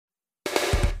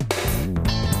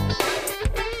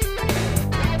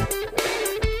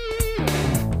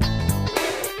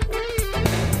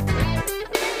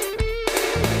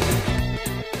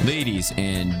Ladies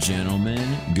and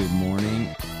gentlemen, good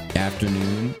morning,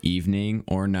 afternoon, evening,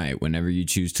 or night, whenever you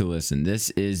choose to listen.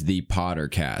 This is the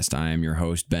Pottercast. I am your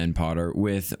host, Ben Potter,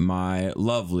 with my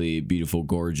lovely, beautiful,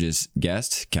 gorgeous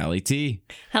guest, Kallie T.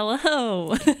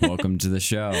 Hello. Welcome to the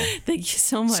show. Thank you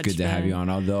so much, It's good to have you on,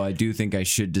 although I do think I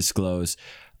should disclose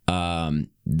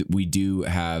we do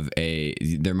have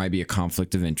there might be a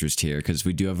conflict of interest here because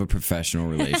we do have a professional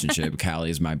relationship. Kallie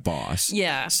is my boss.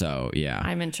 Yeah. So, yeah.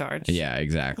 I'm in charge. Yeah,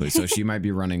 exactly. So she might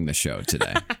be running the show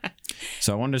today.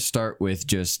 So I wanted to start with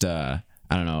just, I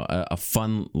don't know, a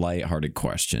fun, lighthearted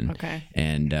question. Okay.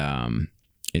 And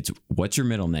it's, what's your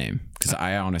middle name? Because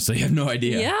I honestly have no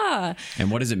idea. Yeah. And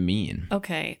what does it mean?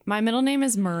 Okay. My middle name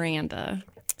is Miranda.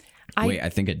 Wait, I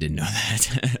think I did know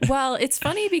that. Well, it's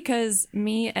funny because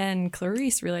me and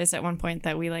Clarice realized at one point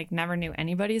that we never knew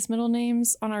anybody's middle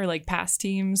names on our past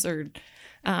teams or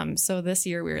so this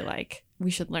year we were like, we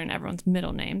should learn everyone's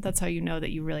middle name. That's how you know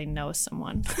that you really know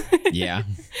someone. Yeah.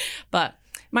 But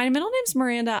my middle name's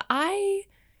Miranda. I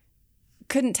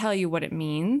couldn't tell you what it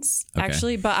means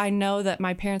actually, but I know that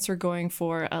my parents were going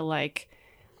for a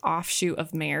offshoot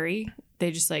of Mary.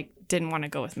 They just didn't want to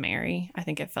go with Mary. I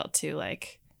think it felt too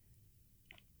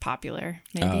popular,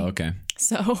 maybe. Oh, okay.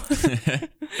 So,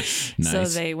 Nice. So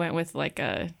they went with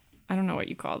I don't know what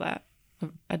you call that,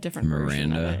 a different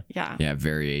version of it. Yeah. Yeah,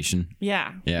 variation.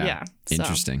 Yeah. Yeah.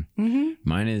 Interesting. Mm-hmm.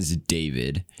 Mine is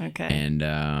David. Okay. And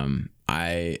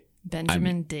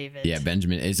Benjamin David. Yeah,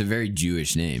 Benjamin. It's a very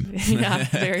Jewish name. Yeah,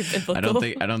 very biblical.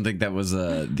 I don't think that was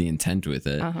the intent with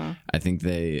it. Uh-huh. I think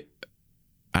I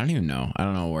don't even know. I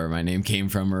don't know where my name came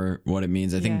from or what it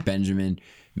means. I think Benjamin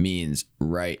means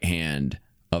right hand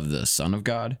of the Son of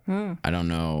God. I don't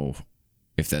know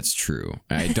if that's true.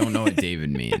 I don't know what David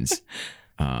means.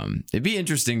 It'd be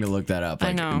interesting to look that up.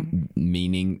 I know.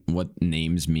 Meaning what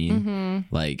names mean.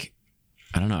 Mm-hmm.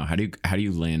 I don't know. How do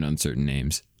you land on certain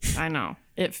names? I know.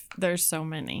 There's so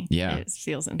many. Yeah. It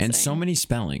feels insane. And so many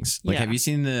spellings. Have you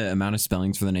seen the amount of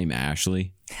spellings for the name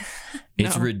Ashley?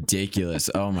 It's ridiculous.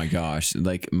 Oh my gosh.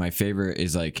 My favorite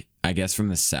is I guess from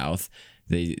the South,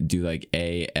 they do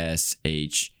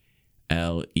ASHLEIGH.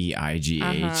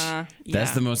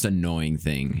 That's the most annoying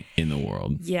thing in the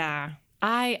world. Yeah.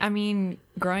 I mean,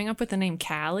 growing up with the name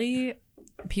Kallie,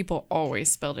 people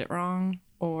always spelled it wrong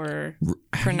or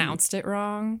pronounced it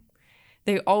wrong.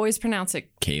 They always pronounce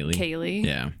it Kallie.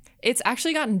 Yeah. It's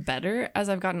actually gotten better as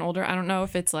I've gotten older. I don't know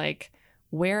if it's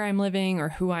where I'm living or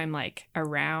who I'm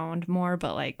around more,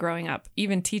 but growing up,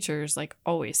 even teachers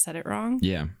always said it wrong.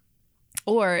 Yeah.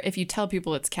 Or if you tell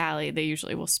people it's Kallie, they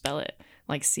usually will spell it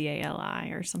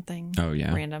CALI or something. Oh,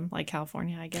 yeah. Random, like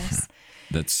California, I guess.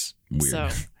 That's weird. So,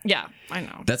 yeah, I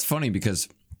know. That's funny because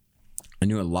I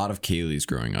knew a lot of Kayleys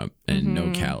growing up and no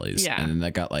Kallies. Yeah. And then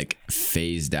that got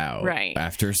phased out. Right.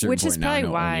 After a certain Which point, is now I probably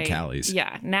know why, only Kallies.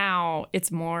 Yeah, now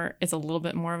it's a little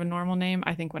bit more of a normal name.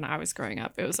 I think when I was growing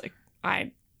up, it was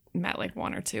I met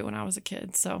one or two when I was a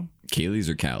kid. So Kayleys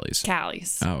or Kallies?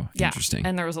 Kallies. Oh, interesting. Yeah,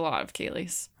 and there was a lot of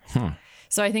Kayleys. Huh.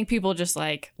 So I think people just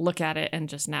look at it and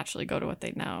just naturally go to what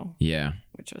they know. Yeah.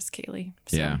 Which was Kallie.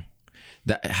 So. Yeah.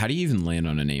 How do you even land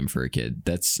on a name for a kid?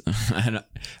 That's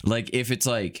if it's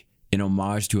an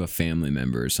homage to a family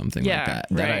member or something like that.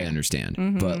 That right. I understand.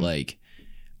 Mm-hmm. But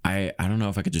I don't know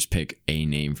if I could just pick a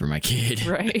name for my kid.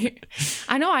 Right.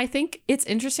 I know. I think it's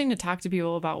interesting to talk to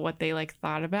people about what they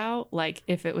thought about.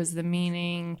 If it was the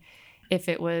meaning, if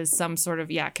it was some sort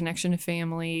of, connection to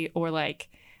family or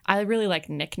I really like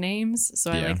nicknames.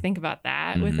 So I think about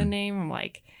that with a name.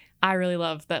 I'm I really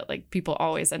love that people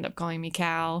always end up calling me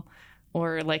Cal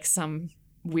or some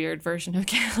weird version of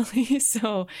Kallie.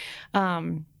 So,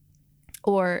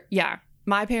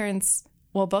 my parents,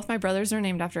 both my brothers are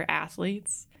named after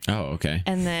athletes. Oh, okay.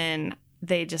 And then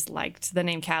they just liked the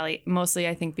name Kallie, mostly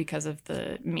I think because of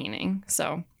the meaning.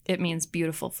 So it means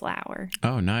beautiful flower.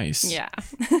 Oh, nice. Yeah.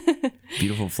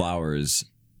 Beautiful flowers.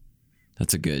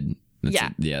 That's a good...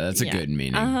 That's a good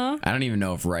meaning. Uh-huh. I don't even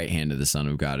know if right hand of the Son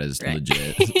of God is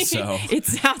legit. So it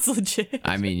sounds legit.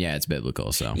 I mean, it's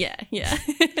biblical. So yeah.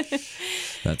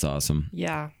 That's awesome.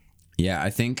 Yeah. Yeah, I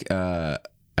think one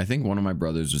of my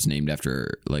brothers was named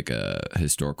after a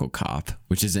historical cop,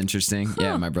 which is interesting. Huh.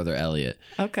 Yeah, my brother Elliot.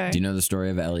 Okay. Do you know the story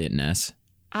of Elliot Ness?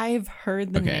 I've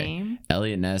heard the name.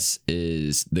 Elliot Ness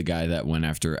is the guy that went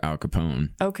after Al Capone.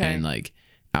 Okay. And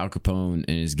Al Capone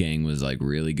and his gang was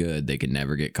really good. They could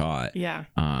never get caught. Yeah.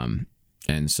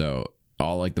 And so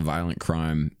all the violent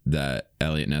crime that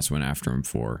Elliot Ness went after him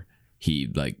for, he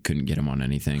couldn't get him on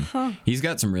anything. Huh. He's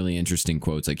got some really interesting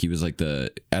quotes. He was at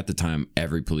the time,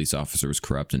 every police officer was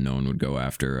corrupt and no one would go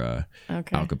after Al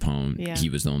Capone. Yeah. He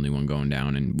was the only one going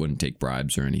down and wouldn't take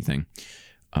bribes or anything.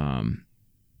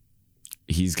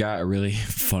 he's got a really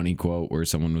funny quote where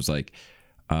someone was like,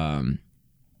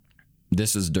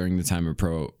 this was during the time of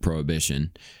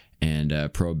prohibition,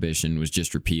 and prohibition was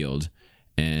just repealed,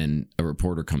 and a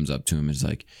reporter comes up to him and is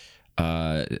like,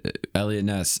 Elliot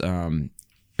Ness,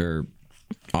 or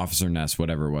Officer Ness,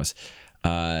 whatever it was,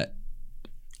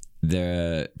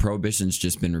 the prohibition's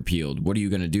just been repealed. What are you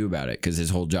going to do about it? Because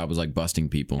his whole job was like busting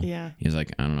people. Yeah. He's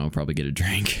like, I don't know, probably get a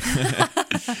drink.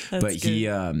 But he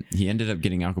ended up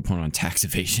getting Al Capone on tax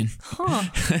evasion.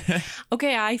 Huh.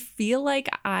 Okay, I feel like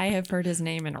I have heard his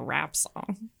name in a rap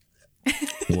song.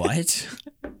 What?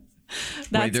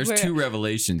 Wait, there's two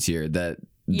revelations here that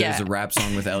there's a rap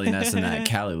song with Ellie Ness and that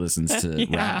Kallie listens to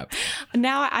rap.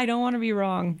 Now I don't want to be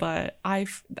wrong, but I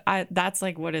that's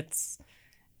like what it's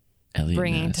Elliot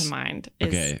bringing Ness. to mind. Is,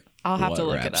 okay, I'll have to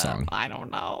look it up. Song? I don't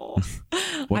know.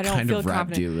 What I don't kind feel of rap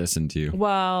confident. do you listen to?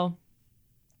 Well,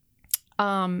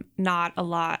 not a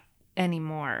lot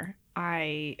anymore.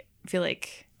 I feel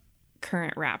like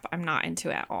current rap I'm not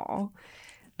into at all.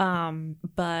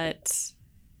 But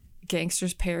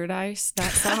Gangster's Paradise,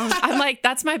 that song, I'm like,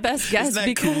 that's my best guess. Isn't that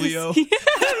because Coolio?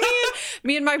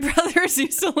 me and my brothers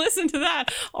used to listen to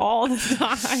that all the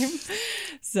time.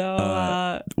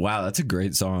 So wow, that's a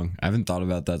great song. I haven't thought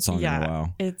about that song in a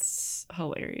while. It's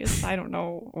hilarious. I don't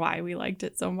know why we liked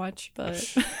it so much,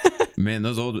 but man,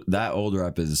 that old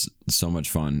rap is so much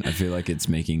fun. I feel like it's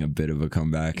making a bit of a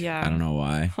comeback. Yeah. I don't know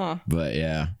why. But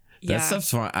yeah. That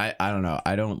stuff's fun. I don't know.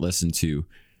 I don't listen to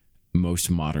most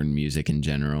modern music in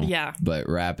general. Yeah. But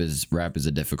rap is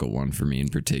a difficult one for me in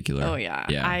particular. Oh yeah.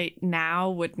 I now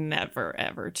would never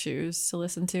ever choose to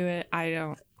listen to it.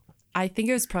 I think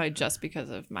it was probably just because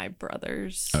of my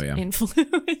brother's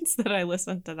influence that I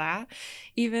listened to that.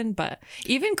 But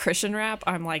even Christian rap,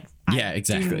 I'm like, I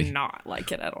do not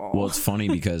like it at all. Well, it's funny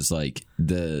because like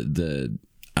the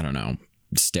I don't know,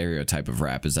 stereotype of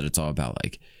rap is that it's all about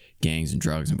like gangs and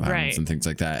drugs and violence and things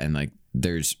like that, and like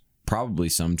there's probably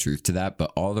some truth to that,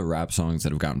 but all the rap songs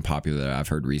that have gotten popular that I've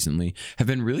heard recently have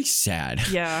been really sad.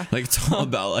 Yeah. Like it's all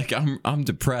about like I'm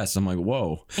depressed. I'm like,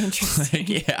 whoa. Interesting.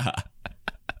 Like, yeah.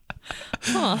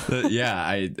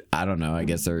 Yeah, I don't know. I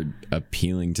guess they're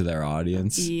appealing to their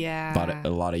audience. Yeah. About a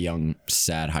lot of young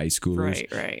sad high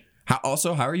schoolers. Right. How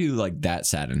are you like that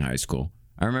sad in high school?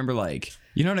 I remember like,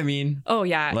 you know what I mean? Oh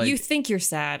yeah. Like, you think you're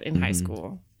sad in high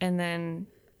school, and then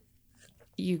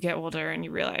you get older and you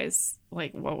realize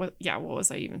like what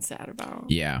was I even sad about?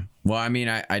 Yeah. Well, I mean,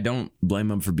 I don't blame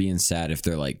them for being sad if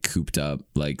they're like cooped up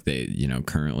like they,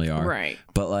 currently are. Right.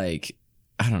 But like,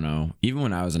 I don't know. Even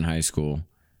when I was in high school,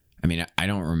 I mean, I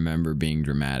don't remember being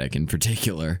dramatic in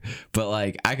particular, but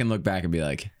like I can look back and be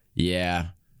like, yeah,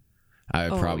 I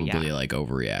probably like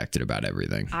overreacted about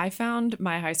everything. I found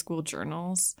my high school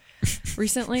journals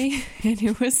recently and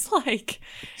it was like,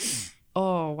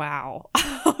 oh, wow.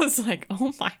 I was like,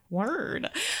 oh, my word.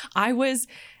 I was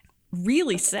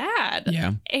really sad.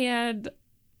 Yeah. And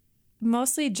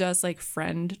mostly just like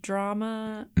friend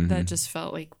drama that just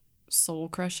felt like soul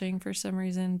crushing for some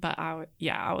reason. But I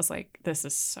was like, this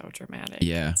is so dramatic.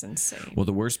 Yeah. It's insane. Well,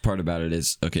 the worst part about it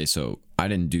is, okay, so I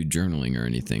didn't do journaling or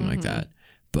anything like that.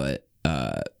 But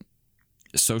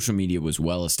social media was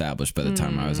well established by the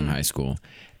time I was in high school.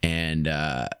 And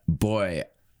boy,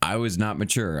 I was not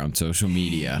mature on social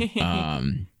media.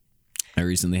 I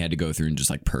recently had to go through and just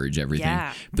like purge everything.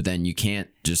 Yeah. But then you can't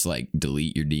just like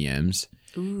delete your DMs.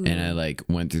 Ooh. And I like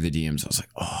went through the DMs. I was like,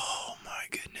 oh my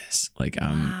goodness. Like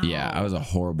I was a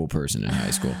horrible person in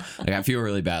high school. Like I feel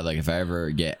really bad. Like if I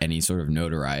ever get any sort of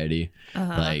notoriety,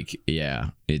 like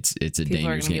it's a People dangerous are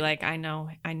gonna game. be like,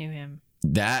 I knew him.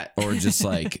 That or just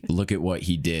like look at what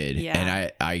he did.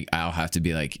 Yeah. And I'll have to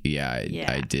be like,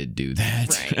 I did do that.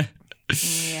 Right.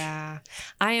 Yeah.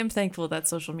 I am thankful that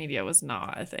social media was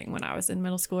not a thing when I was in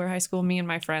middle school or high school. Me and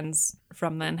my friends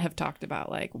from then have talked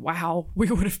about like, wow, we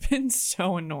would have been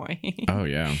so annoying. Oh,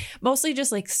 yeah. Mostly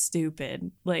just like stupid.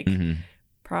 Like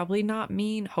probably not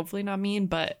mean, hopefully not mean,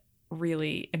 but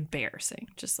really embarrassing.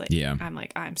 Just like, I'm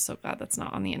like, I'm so glad that's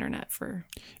not on the internet for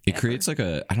It creates like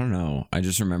I don't know. I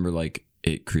just remember like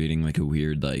it creating like a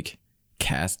weird like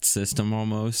caste system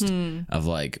almost of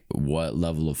like what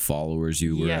level of followers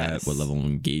you were at, what level of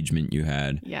engagement you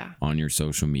had on your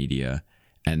social media,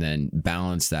 and then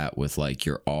balance that with like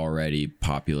your already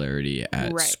popularity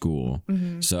at school.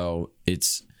 So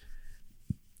it's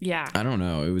I don't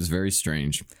know, it was very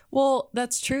strange. Well,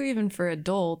 that's true even for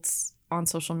adults on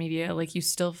social media. Like you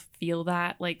still feel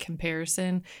that like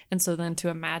comparison, and so then to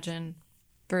imagine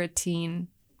for a teen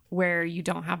where you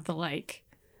don't have the like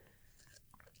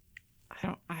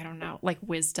I don't know, like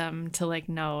wisdom to like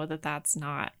know that that's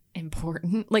not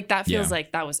important. Like that feels Yeah.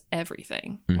 like that was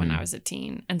everything when I was a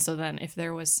teen. And so then if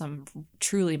there was some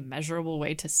truly measurable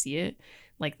way to see it,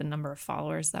 like the number of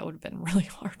followers, that would have been really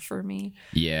hard for me.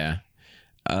 Yeah.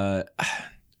 I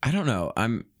don't know.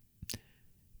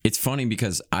 It's funny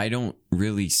because I don't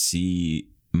really see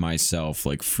myself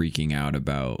like freaking out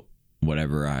about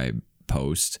whatever I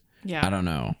post. Yeah. I don't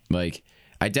know. Like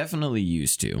I definitely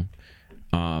used to.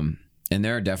 And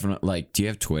there are definitely like, do you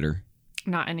have Twitter?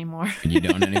 Not anymore. You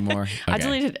don't anymore? Okay. I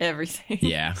deleted everything.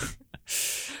 Yeah.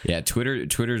 Yeah.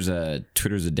 Twitter's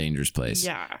a dangerous place.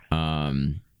 Yeah.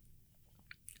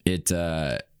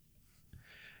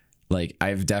 Like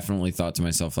I've definitely thought to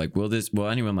myself, like, will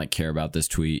anyone like care about this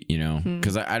tweet? You know,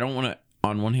 because I don't want to,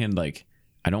 on one hand, like,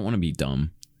 I don't want to be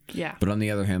dumb. Yeah. But on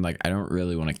the other hand, like, I don't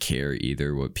really want to care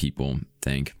either what people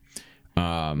think.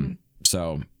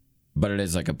 So, but it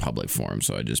is like a public forum.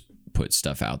 So I just put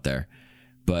stuff out there,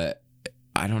 but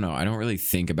I don't know. I don't really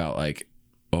think about like,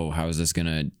 oh, how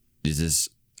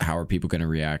how are people going to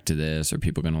react to this? Are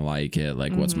people going to like it?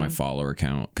 Like, what's my follower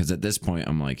count? Because at this point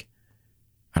I'm like,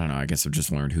 I don't know. I guess I've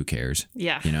just learned who cares.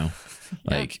 Yeah. You know,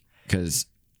 like, because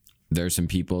there's some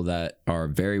people that are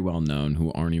very well known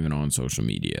who aren't even on social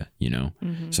media, you know?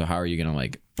 So how are you going to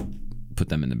like put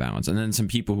them in the balance? And then some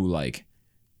people who like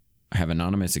have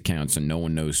anonymous accounts and no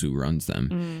one knows who runs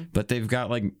them, but they've got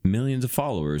like millions of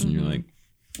followers and you're like,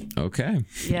 okay,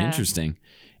 interesting.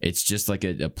 It's just like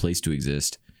a place to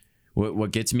exist.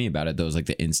 What gets me about it though is like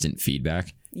the instant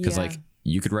feedback. Because like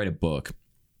you could write a book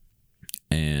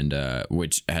and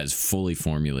which has fully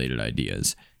formulated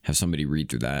ideas, have somebody read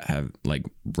through that, have like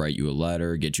write you a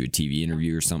letter, get you a TV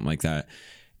interview or something like that,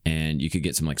 and you could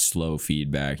get some like slow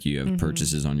feedback. You have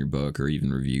purchases on your book or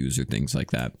even reviews or things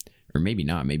like that. Or maybe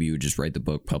not. Maybe you would just write the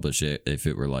book, publish it if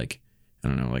it were like, I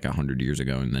don't know, like 100 years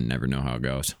ago and then never know how it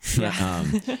goes.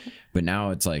 But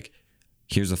now it's like,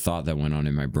 here's a thought that went on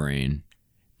in my brain.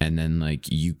 And then like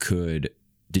did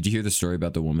you hear the story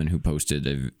about the woman who posted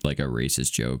a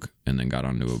racist joke and then got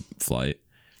onto a flight?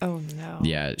 Oh no.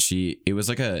 Yeah, it was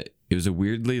a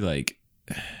weirdly like,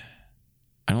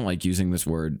 I don't like using this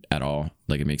word at all.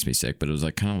 Like it makes me sick, but it was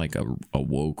like kind of like a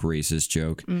woke racist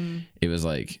joke. It was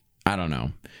like, I don't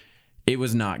know. It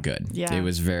was not good. Yeah. It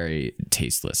was very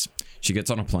tasteless. She gets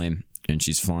on a plane and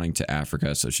she's flying to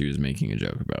Africa. So she was making a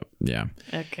joke about,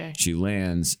 Okay. She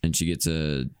lands and she gets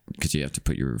because you have to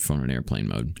put your phone in airplane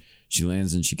mode. She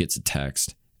lands and she gets a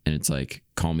text and it's like,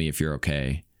 call me if you're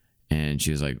okay. And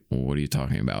she was like, well, what are you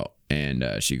talking about? And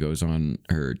she goes on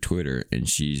her Twitter and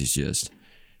she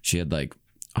had like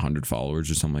 100 followers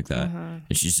or something like that. And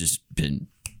she's just been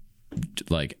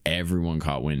like, everyone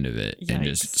caught wind of it. Yikes. And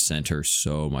just sent her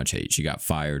so much hate. She got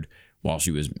fired while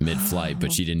she was mid-flight,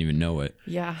 but she didn't even know it.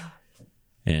 Yeah.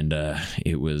 And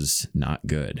it was not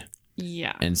good.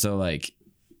 Yeah. And so like,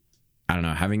 I don't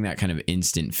know, having that kind of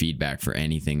instant feedback for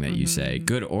anything that you say,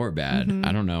 good or bad,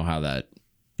 I don't know how that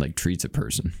like treats a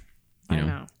person. You know? I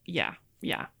know. Yeah.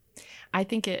 Yeah. I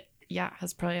think it,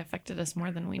 has probably affected us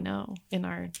more than we know in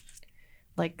our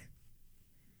like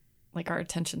our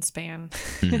attention span,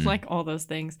 like all those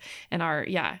things, and our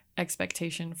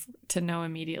expectation to know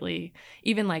immediately,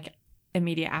 even like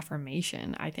immediate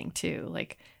affirmation. I think too,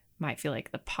 like might feel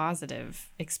like the positive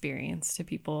experience to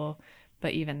people,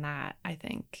 but even that I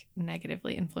think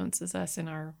negatively influences us in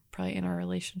our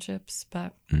relationships.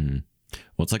 But well,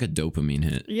 it's like a dopamine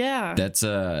hit. Yeah, that's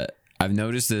I've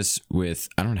noticed this with,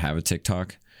 I don't have a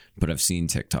TikTok, but I've seen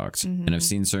TikToks and I've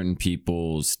seen certain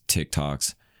people's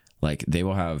TikToks. Like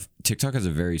TikTok has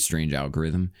a very strange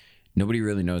algorithm. Nobody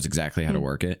really knows exactly how to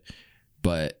work it,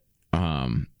 but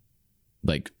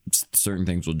like certain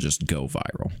things will just go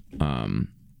viral.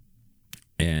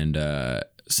 And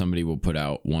somebody will put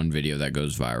out one video that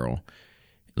goes viral,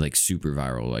 like super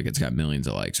viral, like it's got millions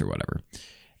of likes or whatever.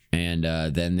 And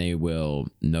then they will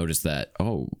notice that,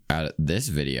 this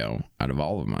video out of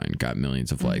all of mine got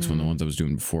millions of likes when the ones I was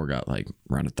doing before got like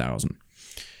around 1,000.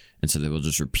 And so they will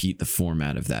just repeat the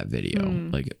format of that video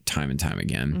like time and time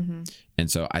again. And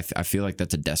so I feel like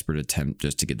that's a desperate attempt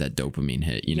just to get that dopamine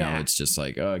hit. You know, it's just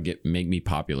like, make me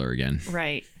popular again.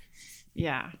 Right.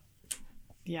 Yeah.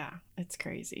 Yeah. It's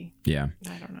crazy. Yeah.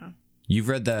 I don't know. You've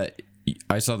read that.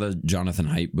 I saw the Jonathan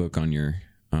Haidt book on your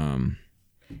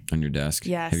desk.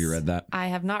 Yes. Have you read that? I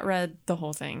have not read the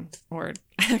whole thing, or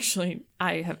actually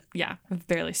I have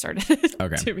barely started it,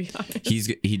 to be honest.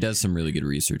 He does some really good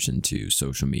research into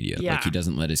social media. Yeah. Like he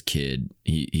doesn't let his kid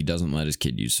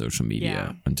use social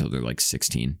media until they're like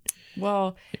 16.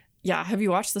 Well, Yeah. Have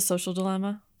you watched The Social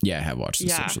Dilemma? Yeah, I have watched The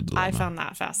Social Dilemma. I found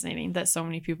that fascinating that so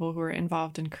many people who are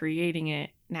involved in creating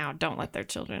it now don't let their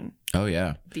children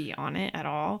be on it at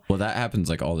all. Well, that happens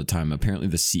like all the time. Apparently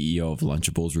the CEO of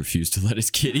Lunchables refused to let his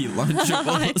kid eat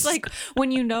Lunchables. It's like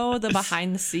when you know the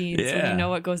behind the scenes, when you know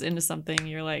what goes into something,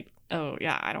 you're like, oh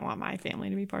yeah, I don't want my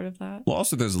family to be part of that. Well,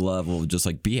 also there's a level of just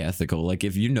like be ethical. Like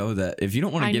if you know that if you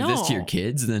don't want to give this to your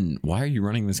kids, then why are you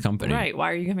running this company? Right. Why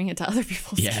are you giving it to other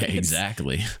people's kids? Yeah,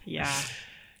 exactly. Yeah.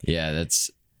 Yeah, that's...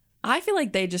 I feel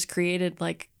like they just created,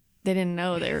 like, they didn't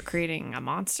know they were creating a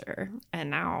monster. And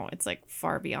now it's, like,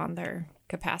 far beyond their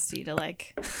capacity to,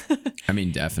 like... I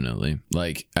mean, definitely.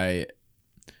 Like,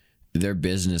 their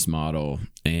business model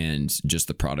and just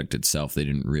the product itself, they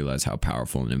didn't realize how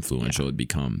powerful and influential it'd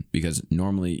become. Because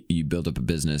normally you build up a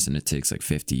business and it takes, like,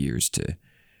 50 years to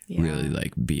really,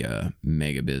 like, be a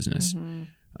mega business.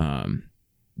 Mm-hmm.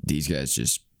 These guys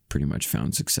just pretty much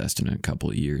found success in a couple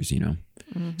of years, you know?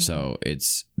 Mm-hmm. So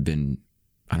it's been,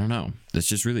 I don't know. That's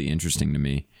just really interesting to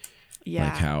me. Yeah.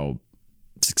 Like how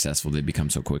successful they become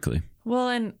so quickly. Well,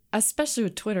 and especially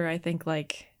with Twitter, I think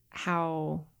like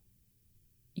how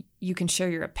you can share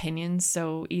your opinions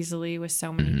so easily with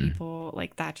so many people.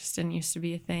 Like that just didn't used to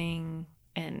be a thing.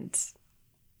 And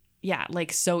yeah,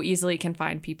 like so easily can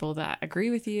find people that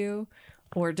agree with you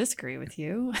or disagree with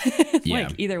you.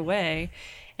 Like either way.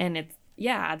 And it's,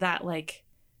 yeah, that like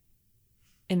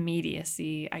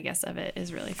immediacy, I guess, of it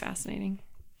is really fascinating.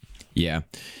 Yeah.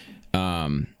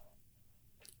 I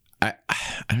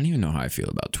don't even know how I feel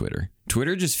about Twitter.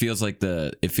 Twitter just feels like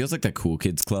it feels like the cool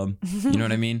kids club. You know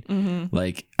what I mean? Mm-hmm.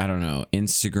 Like, I don't know.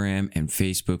 Instagram and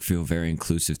Facebook feel very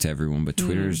inclusive to everyone, but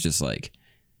Twitter is just like,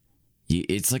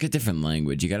 it's like a different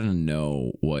language. You got to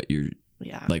know what you're,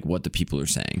 like what the people are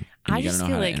saying. And you got to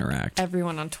know how to interact.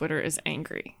 Everyone on Twitter is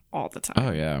angry all the time.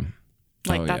 Oh, yeah.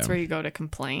 Like, that's where you go to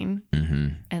complain. Mm-hmm.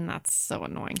 And that's so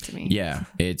annoying to me. Yeah,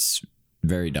 it's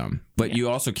very dumb. But you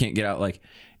also can't get out, like,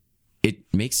 it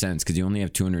makes sense because you only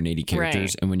have 280 characters.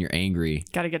 Right. And when you're angry...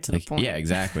 Got to get to the point. Yeah,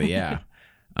 exactly, yeah.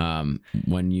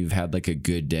 When you've had, like, a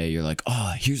good day, you're like,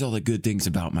 oh, here's all the good things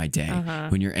about my day. Uh-huh.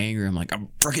 When you're angry, I'm like, I'm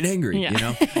freaking angry, you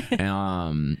know?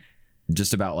 And,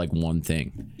 just about, like, one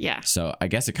thing. Yeah. So I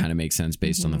guess it kind of makes sense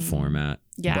based on the format.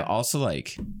 Yeah. But also,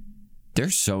 like... They're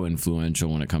so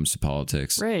influential when it comes to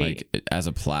politics. Right. Like as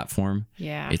a platform.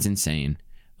 Yeah. It's insane.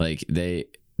 Like they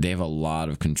have a lot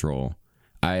of control.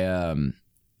 It's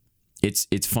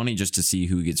funny just to see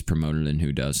who gets promoted and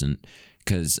who doesn't.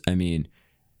 Because I mean,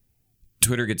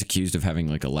 Twitter gets accused of having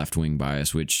like a left-wing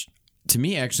bias, which to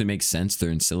me actually makes sense.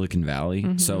 They're in Silicon Valley.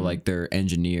 Mm-hmm. So like their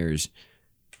engineers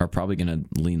are probably going to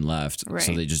lean left. Right.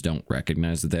 So they just don't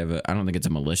recognize that they have I don't think it's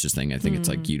a malicious thing. I think it's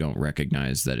like you don't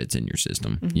recognize that it's in your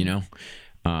system, you know?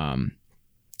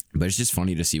 But it's just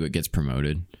funny to see what gets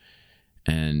promoted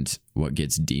and what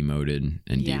gets demoted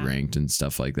and deranked and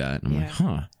stuff like that. And I'm like,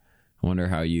 I wonder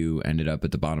how you ended up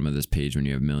at the bottom of this page when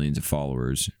you have millions of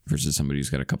followers versus somebody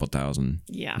who's got a couple thousand,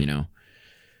 you know?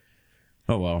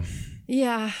 Oh, well.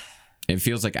 Yeah. It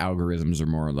feels like algorithms are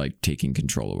more like taking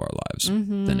control of our lives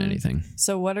than anything.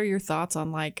 So what are your thoughts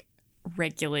on like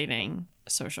regulating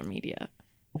social media?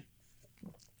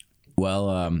 Well,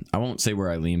 I won't say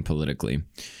where I lean politically,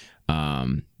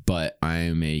 but I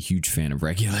am a huge fan of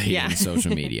regulating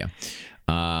social media.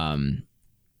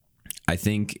 I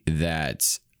think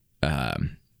that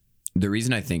the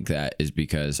reason I think that is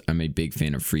because I'm a big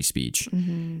fan of free speech.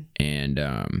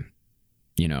 And,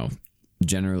 you know,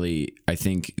 generally, I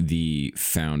think the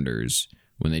founders,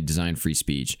 when they designed free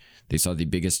speech, they saw the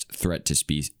biggest threat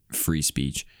to free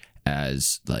speech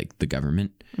as like the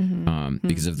government.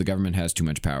 Because if the government has too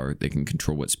much power, they can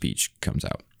control what speech comes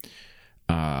out.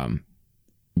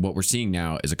 What we're seeing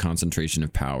now is a concentration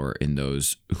of power in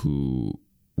those who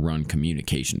run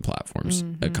communication platforms,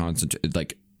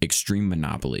 like extreme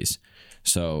monopolies.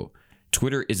 So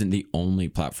Twitter isn't the only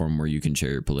platform where you can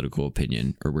share your political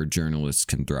opinion or where journalists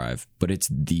can thrive, but it's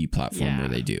the platform where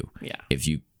they do. Yeah.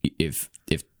 If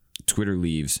Twitter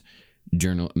leaves,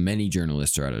 many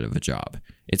journalists are out of a job.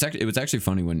 It was actually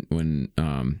funny when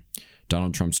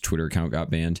Donald Trump's Twitter account got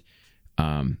banned.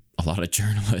 A lot of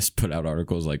journalists put out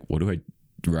articles like, "What do I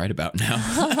write about now?"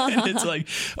 And it's like,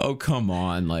 oh, come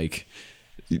on, like.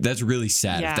 That's really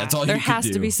sad. If that's all you could do. There has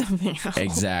to be something else.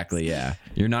 Exactly, yeah.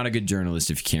 You're not a good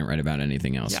journalist if you can't write about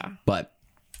anything else. Yeah. But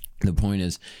the point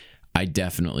is, I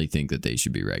definitely think that they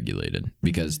should be regulated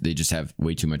because they just have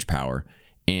way too much power.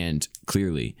 And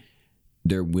clearly,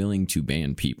 they're willing to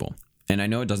ban people. And I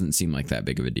know it doesn't seem like that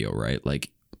big of a deal, right?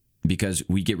 Like, because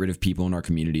we get rid of people in our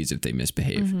communities if they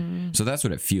misbehave. So that's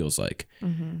what it feels like.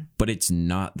 But it's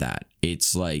not that.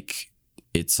 It's like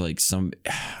it's like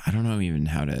I don't know even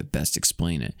how to best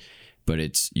explain it, but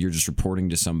you're just reporting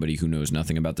to somebody who knows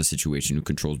nothing about the situation, who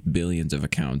controls billions of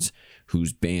accounts,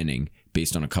 who's banning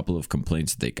based on a couple of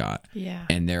complaints that they got,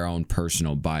 and their own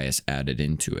personal bias added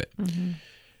into it. Mm-hmm.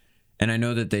 And I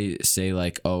know that they say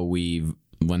like, oh,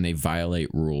 when they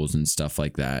violate rules and stuff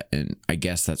like that, and I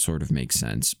guess that sort of makes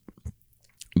sense,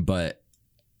 but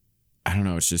I don't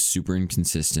know, it's just super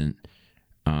inconsistent.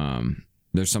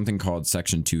 There's something called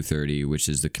Section 230, which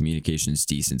is the Communications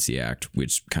Decency Act,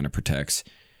 which kind of protects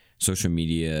social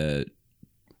media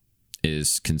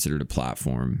is considered a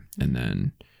platform, and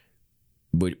then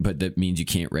but that means you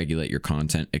can't regulate your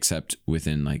content except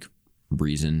within like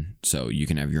reason. So you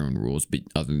can have your own rules, but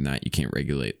other than that, you can't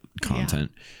regulate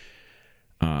content.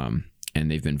 And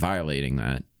they've been violating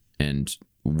that and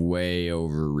way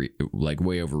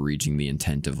overreaching the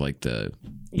intent of like the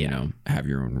you know, have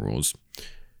your own rules.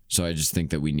 So I just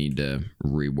think that we need to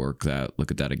rework that, look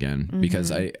at that again,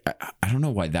 because I don't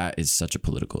know why that is such a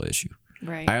political issue.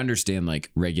 Right. I understand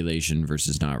like regulation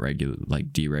versus not like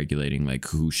deregulating, like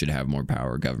who should have more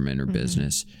power, government or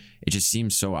business. It just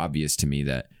seems so obvious to me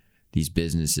that these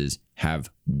businesses have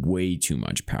way too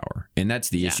much power. And that's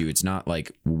the issue. It's not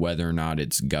like whether or not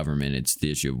it's government. It's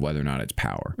the issue of whether or not it's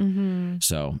power. Mm-hmm.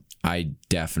 So I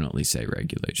definitely say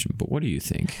regulation. But what do you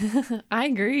think? I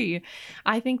agree.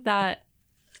 I think that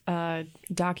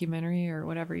documentary or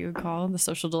whatever you would call it, The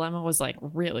Social Dilemma, was like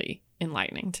really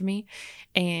enlightening to me.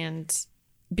 And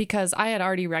because I had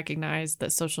already recognized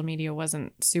that social media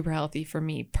wasn't super healthy for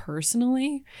me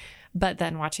personally, but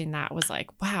then watching that was like,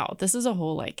 wow, this is a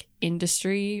whole like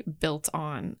industry built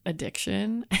on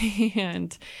addiction.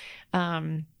 And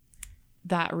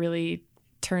that really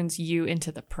turns you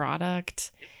into the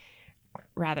product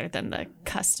rather than the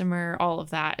customer. All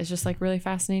of that is just like really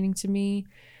fascinating to me.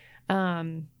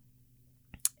 And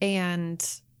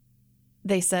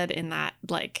they said in that,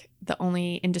 like, the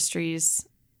only industries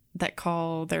that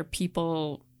call their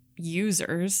people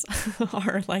users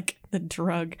are like the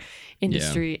drug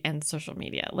industry and social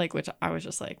media, like, which I was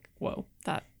just like, whoa,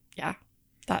 that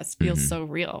feels so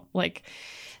real. Like,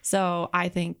 so I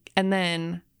think, and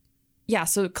then,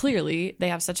 so clearly they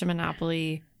have such a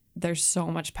monopoly. There's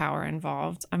so much power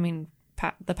involved. I mean,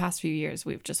 the past few years,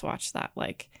 we've just watched that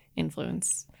like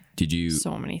influence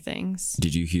so many things.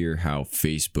 Did you hear how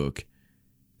Facebook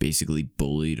basically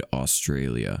bullied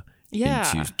Australia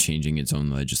into changing its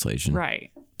own legislation? Right.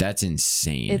 That's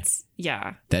insane.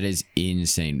 That is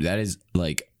insane. That is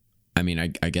like, I mean,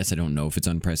 I guess I don't know if it's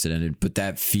unprecedented, but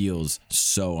that feels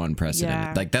so unprecedented.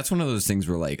 Yeah. Like, that's one of those things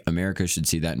where like America should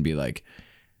see that and be like,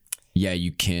 yeah,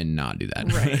 you cannot do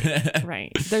that. Right.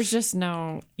 Right. There's just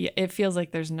it feels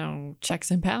like there's no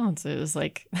checks and balances.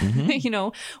 Like, you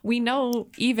know, we know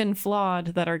even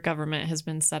flawed that our government has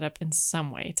been set up in some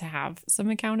way to have some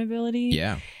accountability.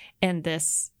 Yeah. And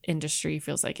this industry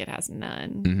feels like it has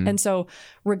none. Mm-hmm. And so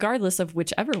regardless of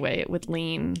whichever way it would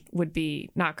lean would be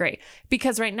not great,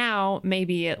 because right now,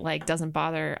 maybe it like doesn't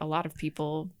bother a lot of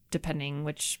people depending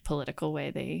which political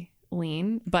way they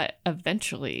lean, but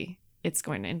eventually it's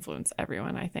going to influence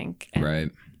everyone, I think. And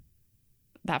right.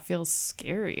 That feels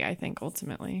scary, I think,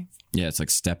 ultimately. Yeah, it's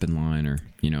like step in line or,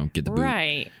 you know, get the boot.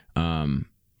 Right.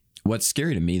 What's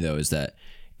scary to me, though, is that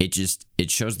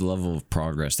it shows the level of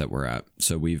progress that we're at.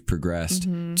 So we've progressed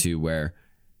to where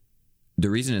the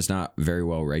reason it's not very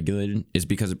well regulated is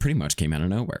because it pretty much came out of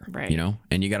nowhere. Right. You know?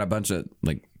 And you got a bunch of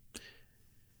like,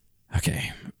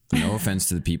 okay, no offense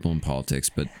to the people in politics,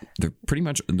 but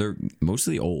they're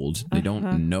mostly old. They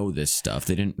don't know this stuff.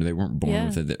 They weren't born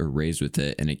with it or raised with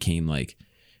it. And it came like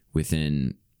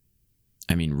within,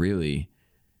 I mean, really,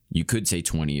 you could say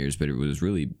 20 years, but it was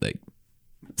really like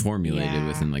formulated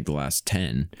within like the last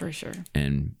 10. For sure.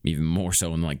 And even more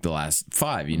so in like the last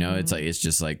 5, you know, it's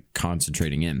just like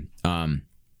concentrating in.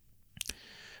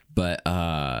 But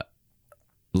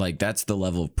like that's the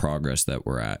level of progress that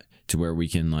we're at, to where we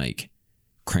can like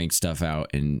crank stuff out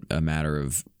in a matter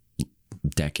of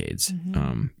decades,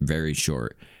 very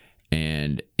short.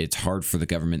 And it's hard for the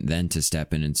government then to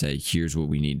step in and say, here's what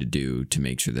we need to do to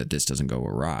make sure that this doesn't go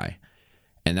awry.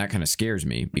 And that kind of scares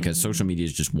me, because social media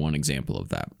is just one example of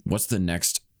that. What's the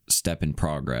next step in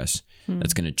progress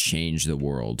that's going to change the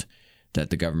world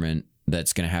that the government,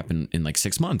 that's going to happen in like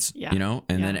 6 months, you know,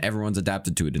 and then everyone's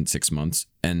adapted to it in 6 months.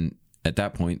 And at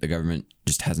that point, the government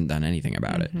just hasn't done anything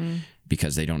about it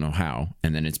because they don't know how.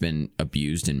 And then it's been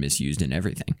abused and misused and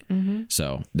everything.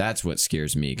 So that's what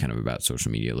scares me kind of about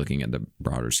social media, looking at the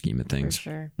broader scheme of things.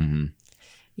 For sure.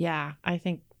 Yeah, I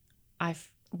think I've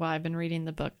been reading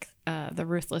the book, The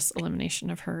Ruthless Elimination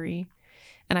of Hurry.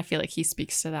 And I feel like he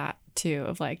speaks to that too,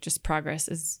 of like just progress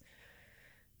is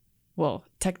well,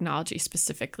 technology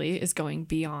specifically is going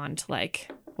beyond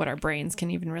like what our brains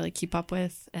can even really keep up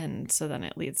with. And so then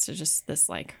it leads to just this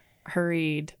like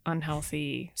hurried,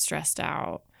 unhealthy, stressed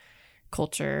out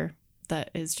culture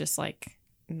that is just like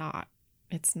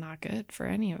it's not good for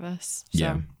any of us. So.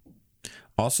 Yeah.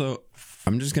 Also,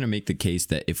 I'm just going to make the case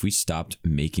that if we stopped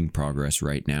making progress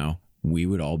right now, we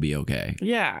would all be okay.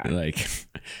 Yeah. Like,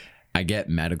 I get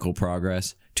medical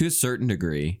progress to a certain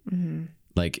degree. Mm-hmm.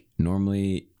 Like,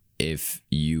 normally, if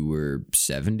you were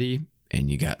 70 and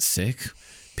you got sick,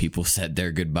 people said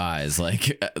their goodbyes.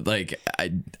 Like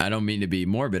I don't mean to be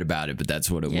morbid about it, but that's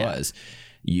what it was.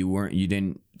 You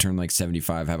didn't turn like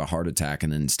 75, have a heart attack,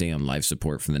 and then stay on life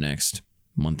support for the next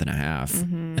month and a half,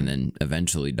 and then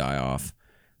eventually die off.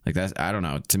 Like that's, I don't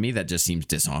know. To me, that just seems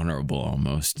dishonorable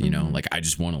almost, you know, like I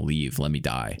just want to leave. Let me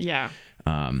die. Yeah.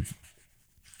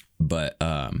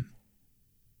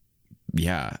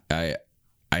 Yeah,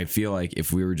 I feel like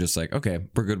if we were just like, okay,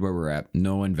 we're good where we're at.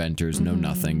 No inventors, no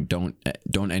nothing.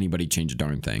 Don't anybody change a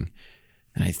darn thing.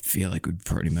 And I feel like we'd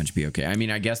pretty much be okay. I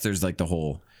mean, I guess there's like the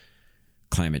whole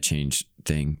climate change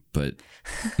thing, but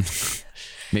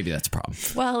maybe that's a problem.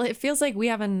 Well, it feels like we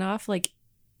have enough like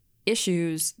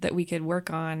issues that we could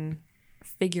work on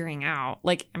figuring out.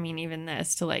 Like, I mean, even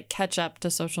this to like catch up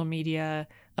to social media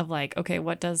of like, okay,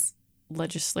 what does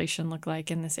legislation look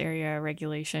like in this area,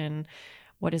 regulation?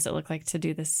 What does it look like to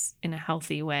do this in a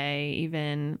healthy way?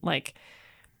 Even like,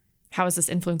 how is this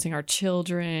influencing our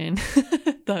children,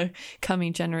 the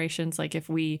coming generations? Like if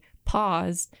we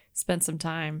paused, spent some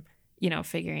time, you know,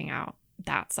 figuring out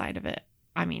that side of it.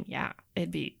 I mean, yeah, it'd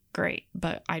be great,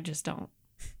 but I just don't.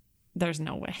 There's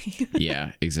no way.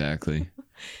 Yeah, exactly.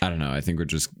 I don't know. I think we're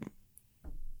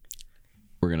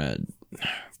gonna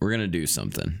do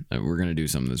something. We're gonna do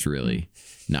something that's really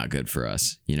not good for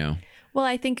us, you know? Well,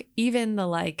 I think even the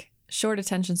like short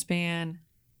attention span,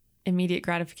 immediate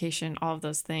gratification, all of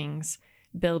those things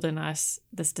build in us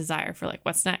this desire for like,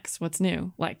 what's next? What's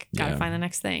new? Like, gotta find the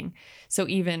next thing. So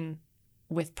even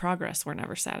with progress, we're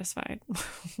never satisfied.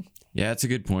 Yeah, that's a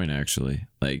good point, actually.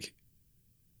 Like,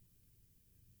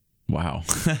 wow.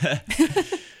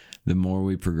 The more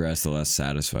we progress, the less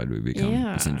satisfied we become.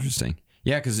 Yeah. It's interesting.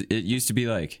 Yeah, because it used to be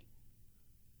like,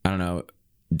 I don't know,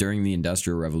 during the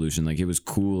Industrial Revolution, like it was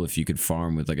cool if you could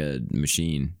farm with like a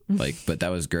machine, like, but that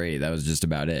was great. That was just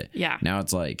about it. Yeah. Now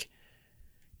it's like,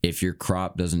 if your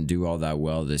crop doesn't do all that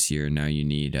well this year, now you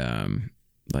need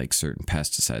like certain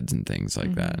pesticides and things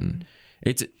like that. And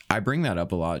I bring that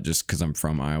up a lot just because I'm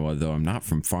from Iowa, though I'm not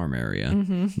from farm area.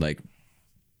 Like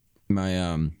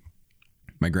my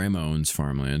grandma owns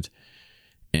farmland.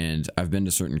 And I've been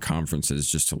to certain conferences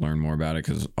just to learn more about it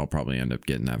because I'll probably end up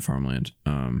getting that farmland.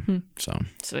 So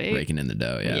sweet. Raking in the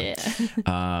dough,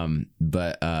 yeah.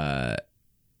 But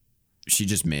she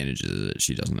just manages it.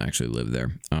 She doesn't actually live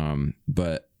there.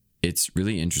 But it's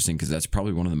really interesting because that's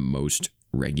probably one of the most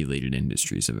regulated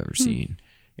industries I've ever seen.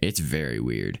 It's very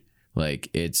weird. Like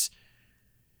it's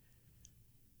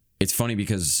funny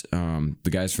because the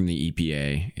guys from the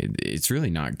EPA, it's really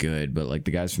not good, but like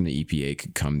the guys from the EPA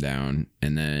could come down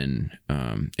and then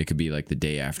it could be like the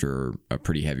day after a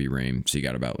pretty heavy rain. So you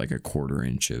got about like a quarter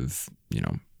inch of, you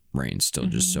know, rain still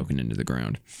just soaking into the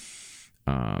ground.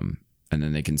 And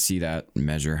then they can see that,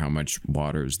 measure how much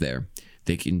water is there.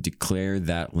 They can declare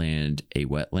that land a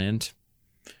wetland,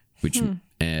 which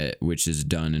is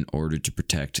done in order to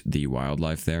protect the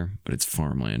wildlife there, but it's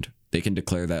farmland. They can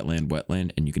declare that land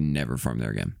wetland and you can never farm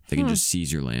there again. They can just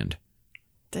seize your land.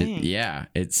 Dang.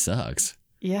 It sucks.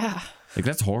 Yeah. Like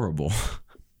that's horrible.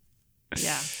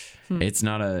 Yeah. It's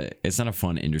not a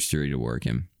fun industry to work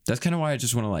in. That's kind of why I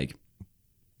just want to like,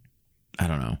 I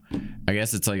don't know. I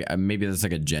guess it's like, maybe that's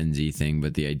like a Gen Z thing,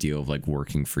 but the idea of like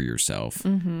working for yourself.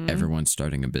 Everyone's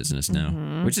starting a business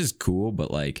now, which is cool. But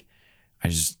like, I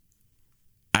guess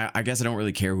I don't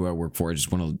really care who I work for. I just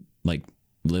want to like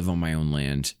live on my own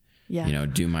land. Yeah. You know,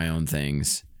 do my own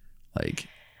things. Like,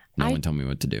 no one tell me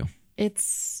what to do.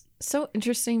 It's so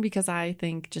interesting because I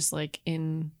think just like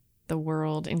in the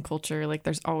world, in culture, like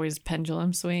there's always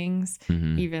pendulum swings.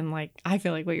 Even like, I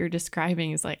feel like what you're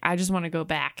describing is like, I just want to go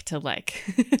back to like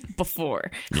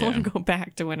before. I want to go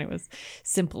back to when it was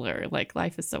simpler. Like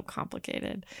life is so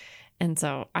complicated. And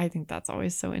so I think that's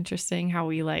always so interesting how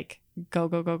we like go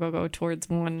towards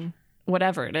one,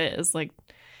 whatever it is. Like,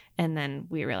 and then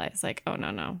we realize like, oh,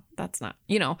 no, that's not,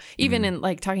 you know, even in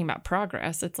like talking about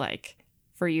progress, it's like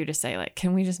for you to say like,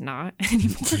 can we just not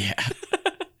anymore? Yeah.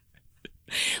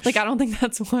 Like, I don't think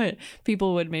that's what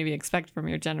people would maybe expect from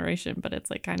your generation, but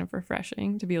it's like kind of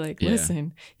refreshing to be like,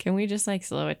 listen, can we just like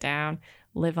slow it down?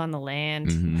 live on the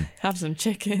land, have some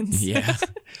chickens. Yeah.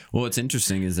 Well, what's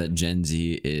interesting is that Gen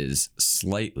Z is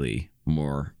slightly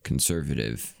more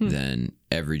conservative than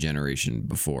every generation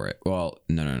before it. Well,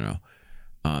 no.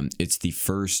 It's the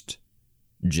first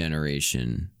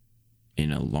generation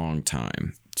in a long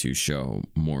time to show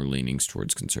more leanings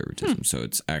towards conservatism. So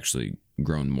it's actually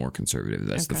grown more conservative.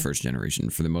 That's the first generation.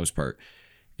 For the most part,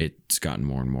 it's gotten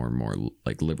more and more and more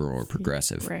like liberal or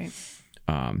progressive. Right.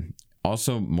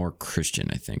 Also more Christian,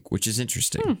 I think, which is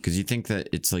interesting because you think that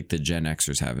it's like the Gen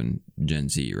Xers having Gen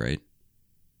Z, right?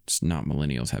 It's not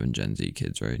millennials having Gen Z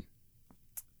kids, right?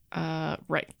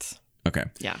 Right. Okay.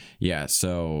 Yeah. Yeah.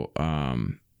 So, I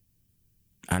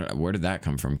don't know. Where did that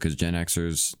come from? Because Gen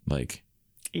Xers, like,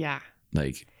 I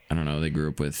don't know. They grew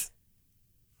up with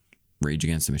Rage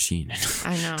Against the Machine.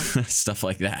 I know. Stuff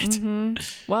like that.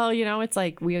 Mm-hmm. Well, it's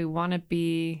like we want to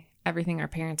be everything our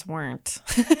parents weren't.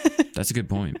 That's a good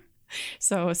point.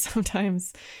 So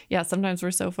sometimes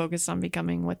we're so focused on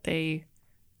becoming what they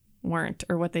weren't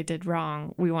or what they did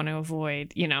wrong. We want to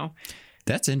avoid,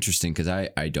 That's interesting because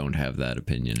I don't have that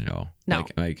opinion at all. No.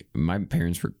 Like my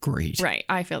parents were great. Right.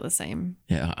 I feel the same.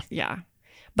 Yeah. Yeah.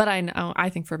 But I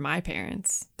think for my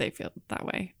parents, they feel that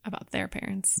way about their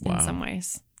parents in some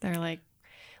ways. They're like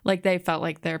they felt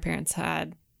like their parents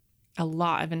had a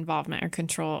lot of involvement or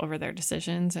control over their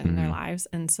decisions and their lives.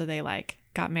 And so they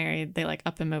got married, they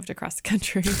up and moved across the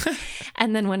country.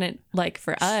 And then when it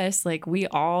for us, we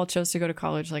all chose to go to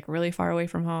college, really far away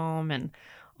from home and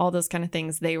all those kind of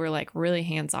things. They were really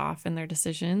hands off in their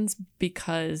decisions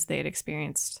because they had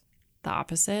experienced the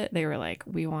opposite. They were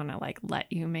we want to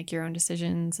let you make your own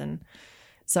decisions. And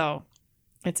so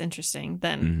it's interesting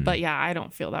then. But yeah, I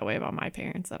don't feel that way about my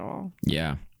parents at all.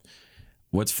 Yeah.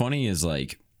 What's funny is I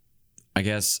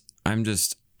guess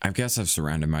I've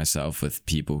surrounded myself with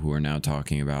people who are now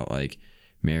talking about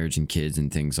marriage and kids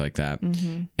and things like that.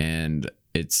 And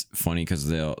it's funny because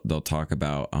they'll talk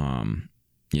about,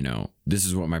 this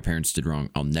is what my parents did wrong.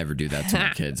 I'll never do that to my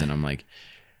kids. And I'm like,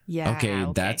 okay,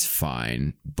 that's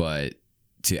fine. But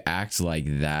to act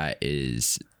like that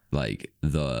is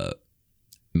the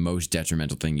most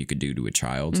detrimental thing you could do to a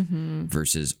child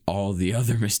versus all the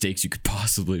other mistakes you could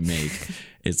possibly make.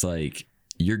 It's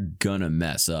you're gonna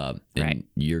mess up and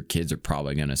your kids are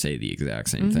probably gonna say the exact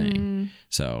same thing.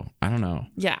 So I don't know.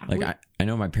 Yeah. I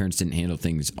know my parents didn't handle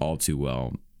things all too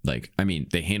well. They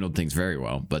handled things very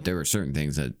well, but there were certain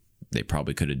things that they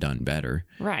probably could have done better.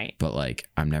 Right. But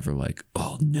I'm never oh,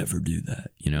 I'll never do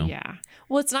that, Yeah.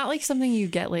 Well, it's not something you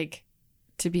get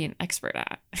to be an expert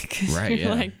at. Right.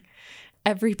 Yeah.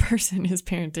 Every person is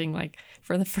parenting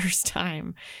for the first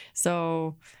time.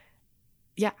 So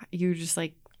yeah, you just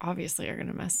obviously are going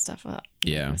to mess stuff up.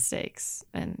 Yeah. Mistakes.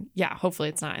 And yeah, hopefully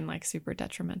it's not in super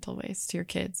detrimental ways to your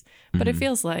kids. But it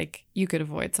feels like you could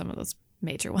avoid some of those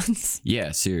major ones.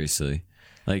 Yeah, seriously.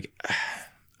 I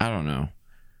don't know.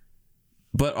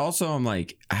 But also I'm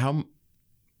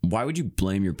why would you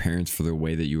blame your parents for the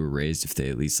way that you were raised if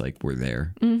they at least were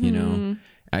there?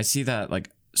 I see that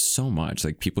so much.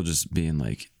 People just being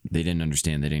they didn't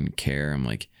understand, they didn't care. I'm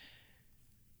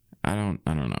I don't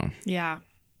know. Yeah.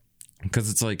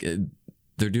 Because it's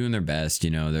they're doing their best,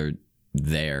 they're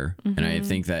there. And I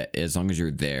think that as long as you're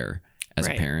there as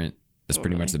a parent, that's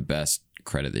pretty much the best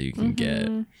credit that you can get.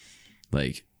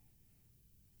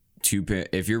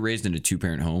 If you're raised in a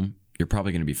 2-parent home, you're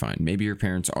probably going to be fine. Maybe your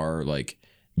parents are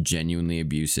genuinely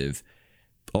abusive.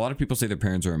 A lot of people say their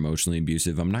parents are emotionally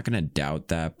abusive. I'm not going to doubt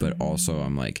that, but also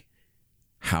I'm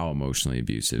how emotionally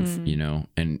abusive,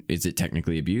 And is it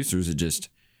technically abuse or is it just,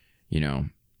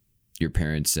 your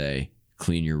parents say,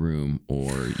 clean your room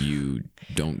or you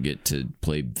don't get to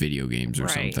play video games or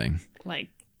something.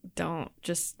 Don't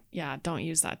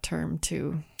use that term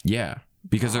too. Yeah.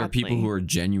 Because there are people who are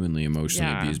genuinely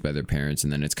emotionally abused by their parents.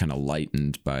 And then it's kind of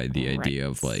lightened by the idea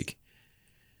of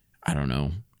I don't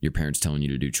know, your parents telling you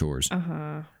to do chores,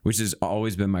 which has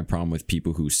always been my problem with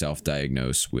people who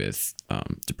self-diagnose with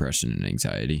depression and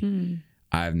anxiety.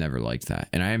 I've never liked that.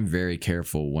 And I am very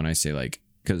careful when I say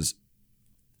because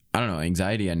I don't know,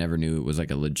 anxiety, I never knew it was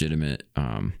a legitimate,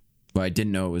 I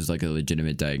didn't know it was a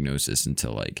legitimate diagnosis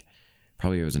until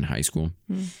probably I was in high school.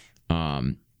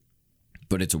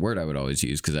 But it's a word I would always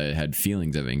use because I had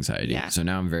feelings of anxiety. Yeah. So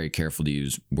now I'm very careful to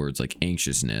use words like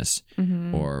anxiousness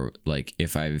or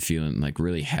if I'm feeling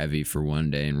really heavy for one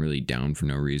day and really down for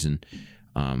no reason.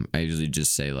 I usually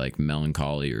just say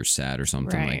melancholy or sad or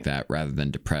something like that rather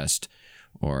than depressed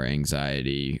or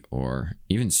anxiety or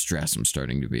even stress. I'm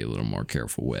starting to be a little more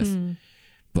careful with.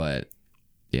 But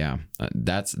yeah,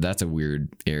 that's a weird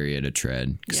area to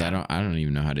tread because I don't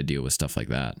even know how to deal with stuff like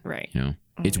that. Right.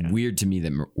 It's weird to me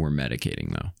that we're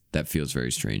medicating, though. That feels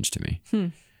very strange to me.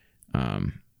 I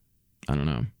don't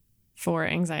know. For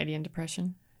anxiety and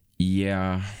depression?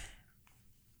 Yeah.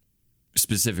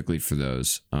 Specifically for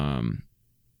those. I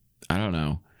don't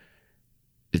know.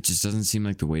 It just doesn't seem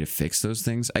like the way to fix those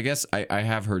things. I guess I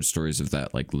have heard stories of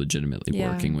that, like, legitimately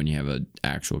working when you have an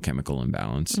actual chemical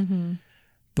imbalance. Mm-hmm.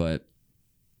 But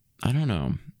I don't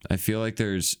know. I feel like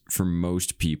for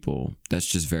most people, that's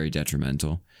just very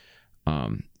detrimental.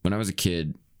 When I was a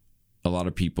kid, a lot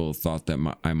of people thought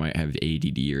that I might have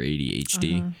ADD or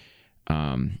ADHD.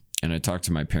 And I talked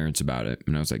to my parents about it,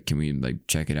 and I was like, can we, like,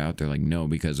 check it out? They're like, no,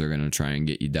 because they're going to try and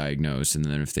get you diagnosed. And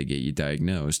then if they get you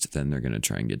diagnosed, then they're going to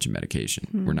try and get you medication.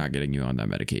 We're not getting you on that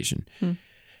medication.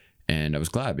 And I was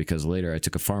glad, because later I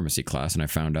took a pharmacy class and I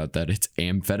found out that it's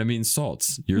amphetamine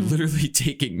salts. You're literally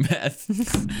taking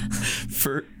meth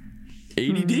for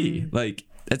ADD. Like,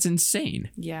 that's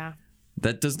insane. Yeah.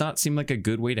 That does not seem like a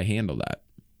good way to handle that.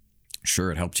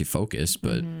 Sure, it helps you focus,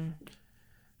 but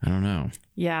I don't know.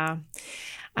 Yeah,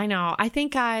 I know. I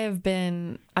think I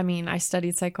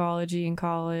studied psychology in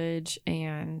college,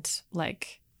 and,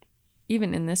 like,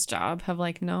 even in this job have,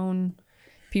 like, known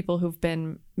people who've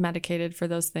been medicated for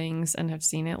those things and have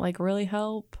seen it, like, really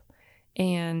help.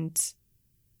 And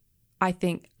I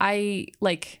think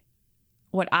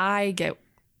what I get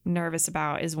nervous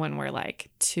about is when we're,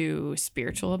 like, too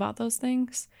spiritual about those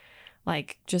things.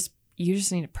 Like, you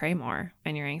just need to pray more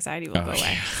and your anxiety will go away.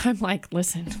 Yeah. I'm like,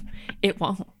 listen, it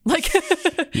won't. Like,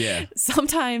 yeah.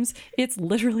 Sometimes it's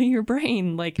literally your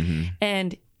brain. Like,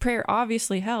 and prayer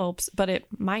obviously helps, but it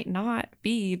might not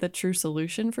be the true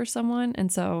solution for someone.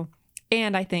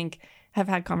 And I think have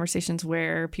had conversations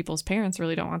where people's parents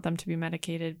really don't want them to be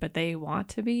medicated, but they want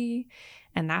to be.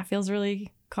 And that feels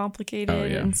really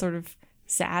complicated and sort of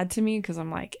sad to me, because I'm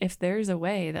like, if there's a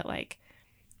way that, like,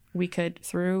 we could,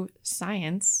 through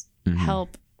science,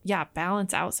 help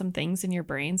balance out some things in your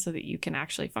brain so that you can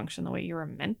actually function the way you were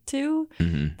meant to,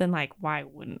 then, like, why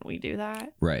wouldn't we do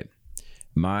that? Right.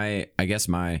 I guess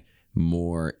my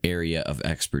more area of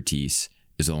expertise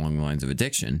is along the lines of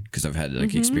addiction, because I've had,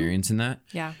 like, experience in that.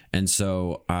 Yeah. And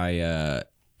so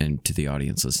and to the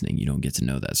audience listening, you don't get to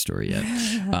know that story yet.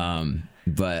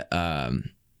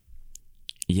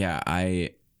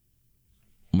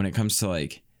 When it comes to,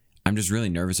 like, I'm just really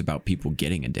nervous about people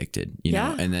getting addicted, you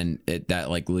know, and then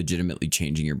that, like, legitimately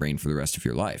changing your brain for the rest of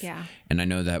your life. Yeah. And I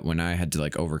know that when I had to,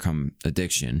 like, overcome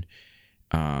addiction,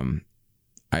 it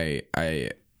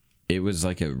was,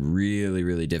 like, a really,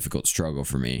 really difficult struggle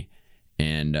for me.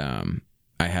 And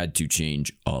I had to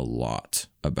change a lot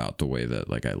about the way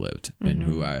that, like, I lived and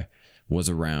who I was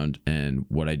around and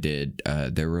what I did.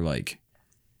 There were, like,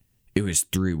 it was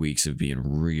 3 weeks of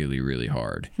being really, really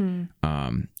hard.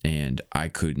 And I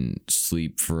couldn't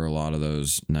sleep for a lot of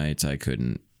those nights. I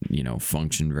couldn't,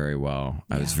 function very well.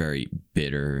 I was very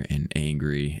bitter and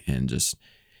angry and just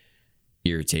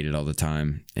irritated all the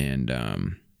time. And,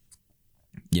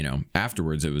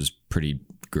 afterwards it was pretty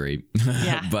great,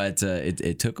 but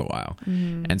it took a while.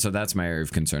 And so that's my area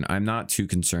of concern. I'm not too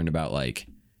concerned about, like,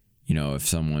 if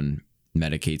someone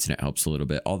medicates and it helps a little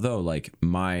bit, although, like,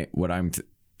 what I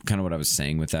was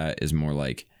saying with that is more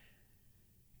like,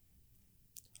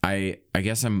 I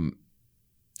guess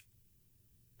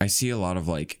I see a lot of,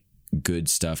 like, good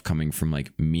stuff coming from,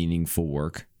 like, meaningful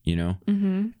work,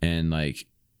 and, like,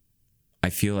 I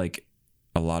feel like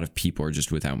a lot of people are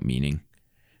just without meaning.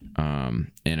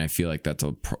 And I feel like that's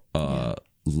a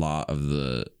lot of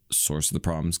the source of the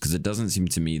problems, because it doesn't seem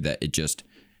to me that it just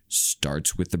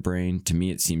starts with the brain. To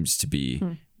me, it seems to be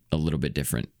a little bit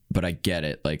different, but I get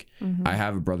it. Like, I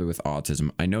have a brother with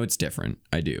autism. I know it's different.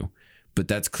 I do. But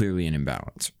that's clearly an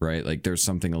imbalance, right? Like, there's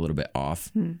something a little bit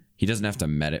off. He doesn't have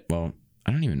to well,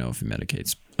 I don't even know if he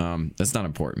medicates. That's not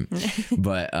important.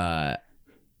 But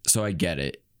so I get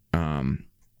it.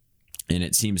 And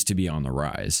it seems to be on the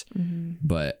rise.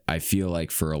 But I feel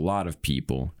like for a lot of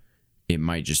people, it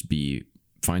might just be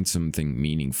find something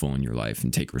meaningful in your life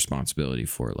and take responsibility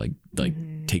for it. Like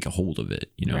take a hold of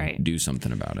it, right. Do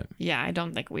something about it. Yeah, I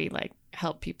don't think we, like,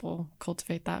 help people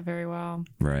cultivate that very well.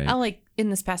 Right. Like, in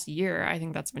this past year, I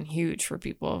think that's been huge for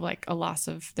people, like a loss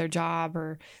of their job,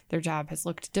 or their job has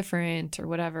looked different or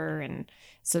whatever. And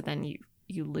so then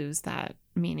you lose that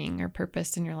meaning or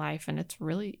purpose in your life. And it's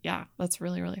really, that's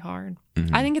really, really hard.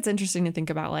 I think it's interesting to think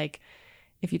about, like,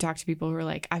 if you talk to people who are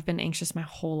like, I've been anxious my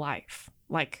whole life,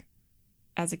 like,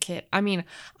 as a kid. I mean,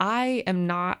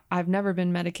 I've never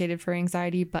been medicated for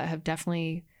anxiety, but have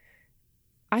definitely,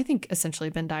 I think, essentially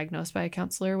been diagnosed by a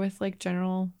counselor with, like,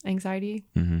 general anxiety.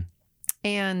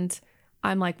 And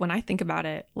I'm like, when I think about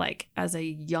it, like, as a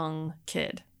young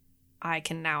kid, I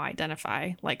can now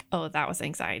identify like, oh, that was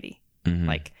anxiety. Mm-hmm.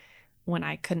 Like when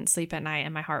I couldn't sleep at night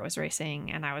and my heart was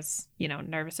racing and I was,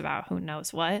 nervous about who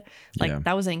knows what, like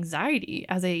that was anxiety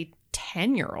as a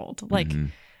 10-year-old. Like,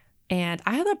 and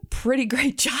I had a pretty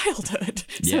great childhood.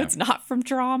 So it's not from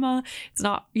trauma. It's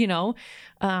not,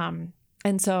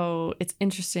 and so it's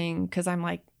interesting because I'm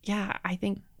like, yeah, I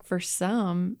think for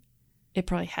some, it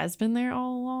probably has been there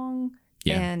all along.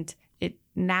 Yeah. And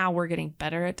now we're getting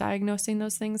better at diagnosing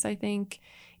those things, I think.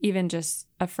 Even just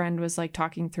a friend was like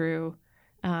talking through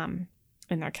in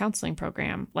their counseling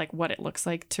program, like what it looks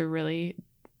like to really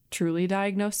truly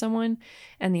diagnose someone,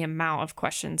 and the amount of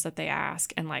questions that they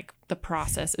ask, and like the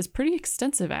process is pretty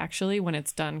extensive actually when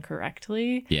it's done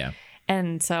correctly. Yeah.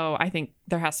 And so I think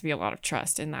there has to be a lot of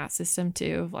trust in that system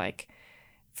too, like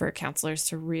for counselors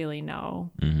to really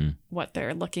know what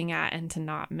they're looking at and to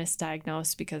not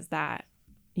misdiagnose, because that,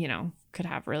 could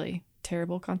have really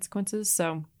terrible consequences.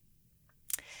 So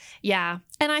yeah.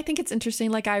 And I think it's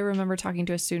interesting. Like I remember talking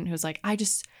to a student who was like, I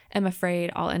just am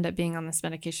afraid I'll end up being on this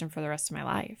medication for the rest of my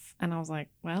life. And I was like,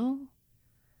 well,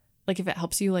 like if it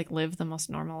helps you like live the most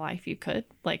normal life you could,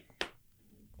 like,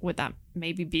 would that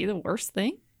maybe be the worst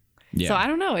thing? Yeah. So I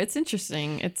don't know. It's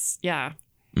interesting. It's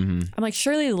I'm like,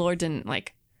 surely the Lord didn't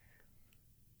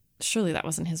surely that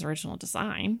wasn't his original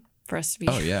design for us to be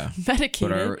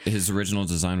medicated. But his original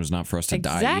design was not for us to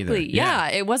die either. Exactly. Yeah.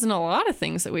 It wasn't a lot of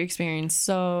things that we experienced.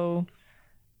 So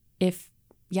if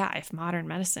modern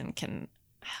medicine can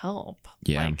help,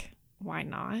 like, why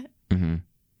not? Mm-hmm.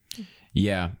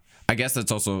 Yeah. I guess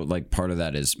that's also like part of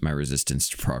that is my resistance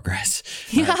to progress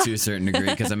to a certain degree,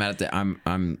 because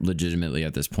I'm legitimately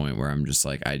at this point where I'm just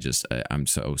like, I'm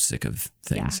so sick of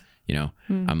things,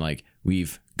 I'm like,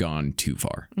 we've gone too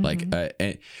far. Like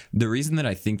the reason that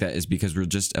I think that is because we're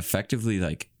just effectively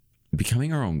like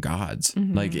becoming our own gods.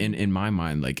 Like in my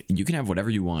mind, like you can have whatever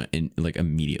you want in like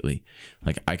immediately.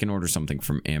 Like I can order something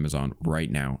from Amazon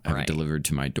right now, have it delivered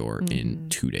to my door in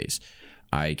 2 days.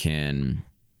 I can,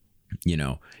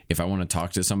 if I want to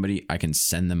talk to somebody, I can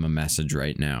send them a message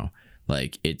right now.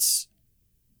 Like it's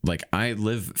like I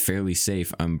live fairly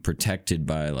safe. I'm protected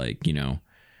by like,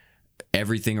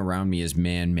 everything around me is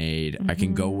man-made. I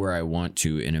can go where I want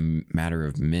to in a matter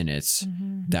of minutes.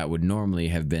 That would normally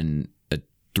have been a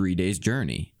 3 days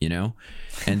journey,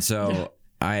 And so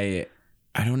I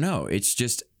don't know. It's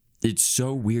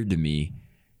so weird to me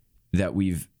that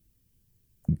we've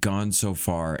gone so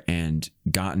far and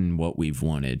gotten what we've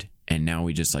wanted, and now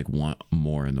we just like want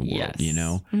more in the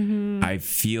world, I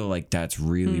feel like that's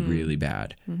really, really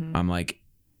bad. I'm like,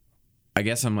 I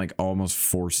guess I'm like almost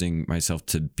forcing myself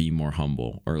to be more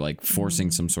humble, or like forcing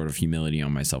some sort of humility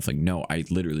on myself. Like, no, I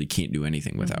literally can't do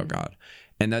anything without God.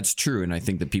 And that's true. And I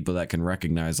think the people that can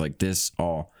recognize like this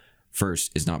all,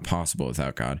 first, is not possible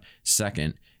without God.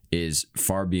 Second, is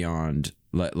far beyond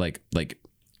like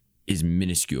is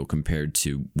minuscule compared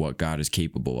to what God is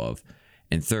capable of.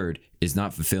 And third, is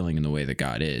not fulfilling in the way that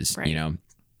God is. Right.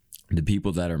 The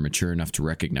people that are mature enough to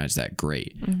recognize that,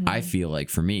 great. I feel like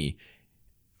for me,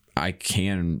 I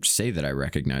can say that I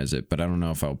recognize it, but I don't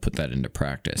know if I'll put that into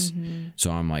practice. So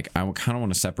I'm like, I kind of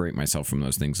want to separate myself from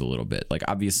those things a little bit. Like,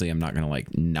 obviously I'm not going to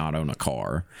like not own a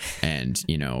car and,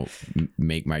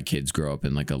 make my kids grow up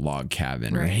in like a log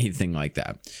cabin or anything like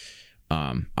that.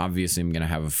 Obviously I'm going to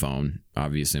have a phone.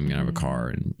 Obviously I'm going to have a car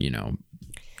and,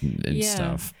 and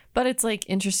stuff. But it's like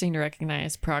interesting to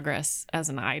recognize progress as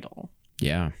an idol.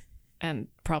 Yeah. And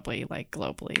probably like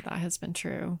globally that has been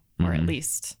true, or at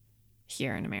least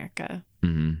here in America.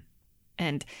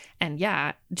 And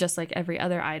just like every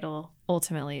other idol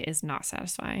ultimately is not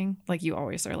satisfying. Like you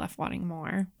always are left wanting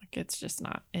more. Like it is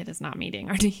not meeting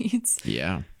our needs.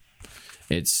 Yeah.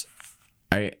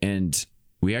 And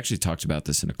we actually talked about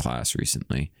this in a class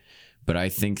recently, but I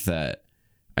think that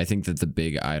the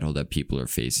big idol that people are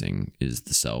facing is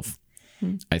the self.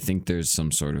 I think there's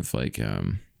some sort of like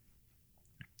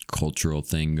cultural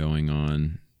thing going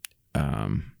on.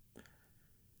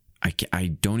 I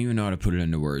don't even know how to put it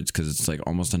into words because it's like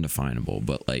almost undefinable,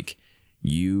 but like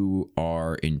you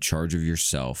are in charge of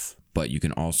yourself, but you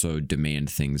can also demand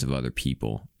things of other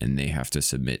people and they have to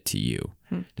submit to you.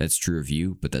 That's true of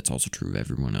you, but that's also true of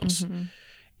everyone else.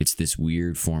 It's this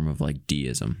weird form of like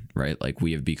deism, right? Like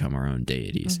we have become our own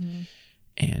deities.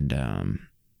 And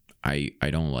I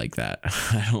don't like that.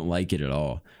 I don't like it at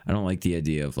all. I don't like the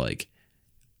idea of like,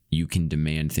 you can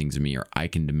demand things of me or I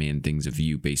can demand things of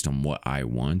you based on what I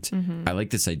want. I like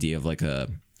this idea of like a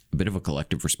bit of a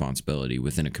collective responsibility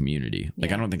within a community.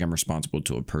 Like I don't think I'm responsible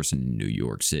to a person in New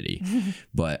York City,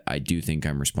 but I do think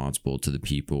I'm responsible to the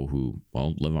people who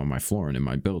live on my floor and in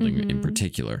my building in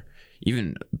particular.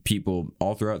 even people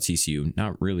all throughout CCU,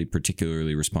 not really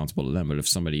particularly responsible to them, but if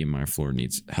somebody in my floor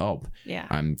needs help,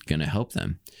 I'm going to help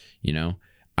them. You know,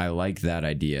 I like that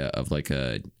idea of like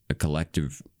a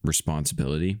collective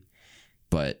responsibility,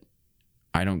 but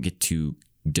I don't get to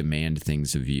demand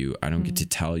things of you. I don't get to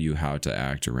tell you how to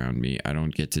act around me. I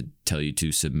don't get to tell you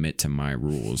to submit to my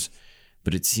rules.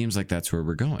 But it seems like that's where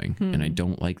we're going. And I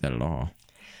don't like that at all.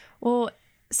 Well,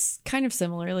 kind of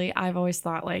similarly, I've always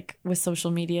thought like with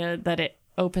social media that it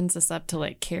opens us up to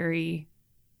like carry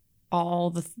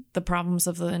all the problems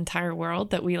of the entire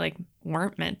world that we like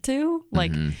weren't meant to.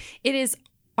 Like it is,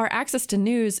 our access to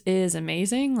news is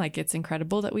amazing. Like it's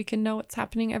incredible that we can know what's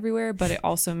happening everywhere, but it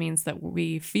also means that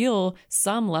we feel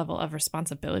some level of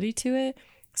responsibility to it.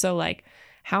 So like,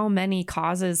 how many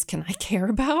causes can I care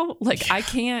about? Like I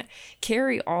can't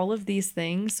carry all of these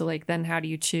things. So like, then how do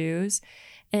you choose?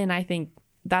 And I think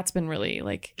that's been really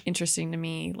like interesting to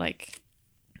me. Like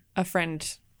a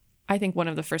friend, I think one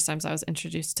of the first times I was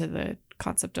introduced to the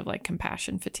concept of like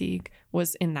compassion fatigue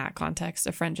was in that context.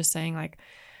 A friend just saying like,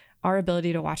 our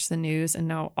ability to watch the news and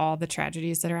know all the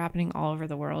tragedies that are happening all over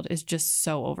the world is just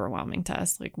so overwhelming to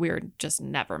us. Like we're just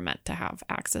never meant to have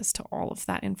access to all of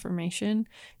that information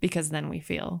because then we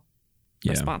feel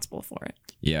responsible for it.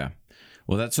 Yeah.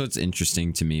 Well, that's what's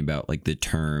interesting to me about like the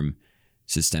term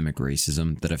systemic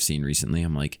racism that I've seen recently.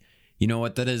 I'm like, you know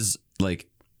what? That is like,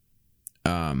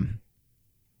 I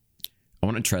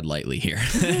want to tread lightly here.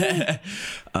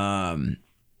 I'll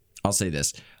say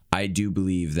this. I do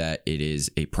believe that it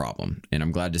is a problem, and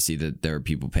I'm glad to see that there are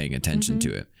people paying attention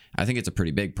to it. I think it's a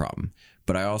pretty big problem,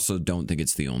 but I also don't think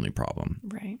it's the only problem.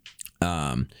 Right.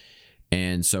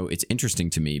 And so it's interesting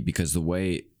to me because the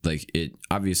way, like, it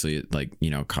obviously, like, you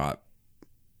know, caught.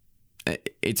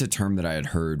 It's a term that I had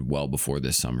heard well before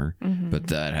this summer, but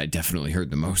that I definitely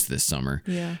heard the most this summer.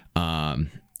 Yeah.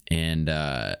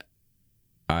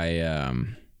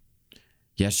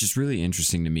 Yeah, it's just really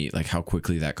interesting to me, like how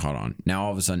quickly that caught on. Now,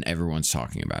 all of a sudden, everyone's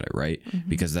talking about it, right?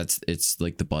 Because it's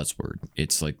like the buzzword.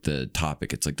 It's like the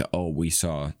topic. It's like we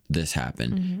saw this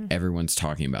happen. Everyone's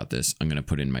talking about this. I'm going to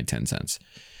put in my 10 cents.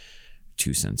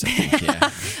 2 cents, I think, yeah.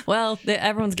 Well,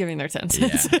 everyone's giving their 10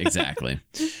 cents. Yeah, exactly.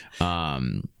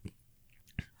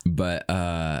 But,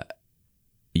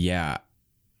 yeah,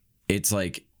 it's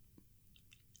like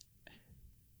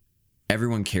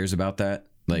everyone cares about that.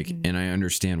 Like, and I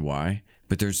understand why.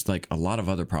 But there's like a lot of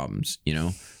other problems, you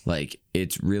know, like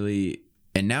it's really,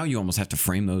 and now you almost have to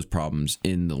frame those problems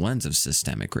in the lens of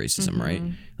systemic racism, right?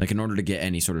 Like in order to get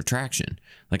any sort of traction.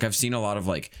 Like I've seen a lot of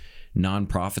like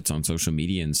nonprofits on social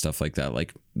media and stuff like that.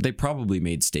 Like they probably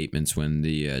made statements when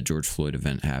the George Floyd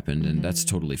event happened, and that's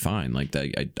totally fine. Like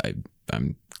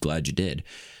I'm glad you did.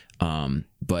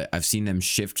 But I've seen them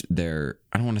shift their,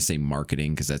 I don't want to say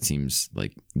marketing because that seems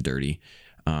like dirty.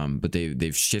 But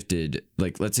they've shifted,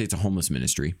 like, let's say it's a homeless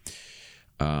ministry,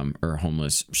 or a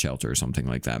homeless shelter or something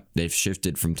like that. They've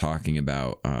shifted from talking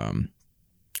about,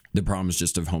 the problems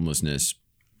just of homelessness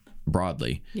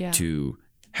broadly to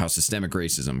how systemic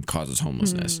racism causes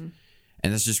homelessness.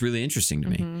 And that's just really interesting to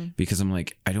me because I'm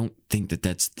like, I don't think that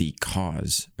that's the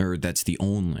cause or that's the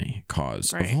only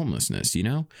cause of homelessness, you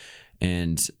know?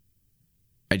 And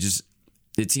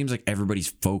it seems like everybody's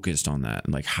focused on that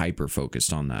and like hyper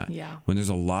focused on that when there's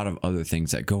a lot of other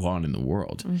things that go on in the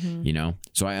world, you know?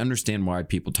 So I understand why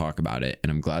people talk about it, and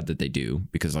I'm glad that they do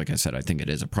because like I said, I think it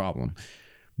is a problem,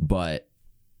 but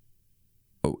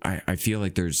I feel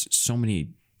like there's so many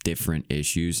different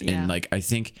issues. And like, I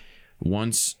think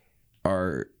once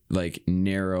our like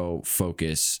narrow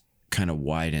focus kind of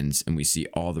widens and we see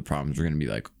all the problems, we're going to be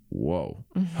like, whoa,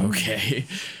 okay,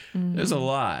 there's a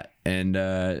lot. And,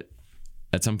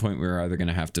 at some point, we're either going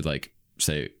to have to like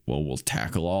say, well, we'll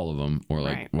tackle all of them, or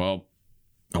like, well,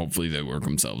 hopefully they work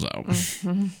themselves out.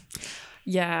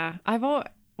 Yeah. I've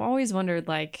always wondered,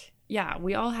 like,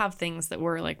 we all have things that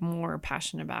we're like more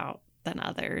passionate about than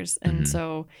others. And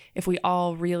so if we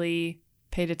all really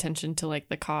paid attention to like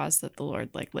the cause that the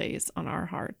Lord like lays on our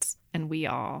hearts, and we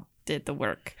all did the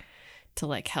work to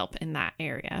like help in that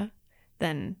area,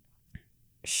 then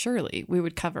surely we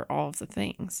would cover all of the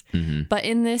things. But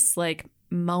in this like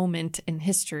moment in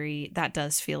history, that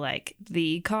does feel like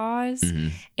the cause.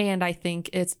 And I think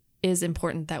it is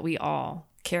important that we all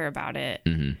care about it.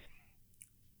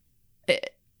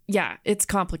 It's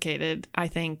complicated, I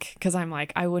think, because I'm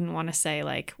like, I wouldn't want to say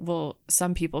like, well,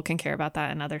 some people can care about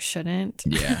that and others shouldn't.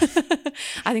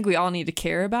 I think we all need to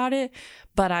care about it.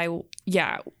 But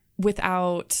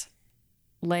without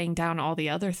laying down all the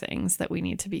other things that we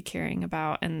need to be caring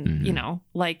about. And, you know,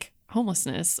 like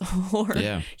homelessness or,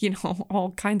 you know,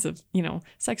 all kinds of, you know,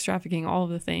 sex trafficking, all of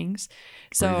the things.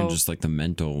 So or even just like the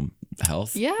mental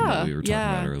health that we were talking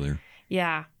about earlier.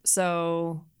 Yeah.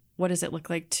 So what does it look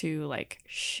like to like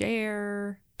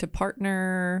share, to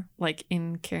partner, like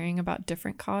in caring about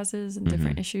different causes and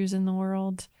different issues in the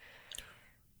world?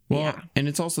 Well, and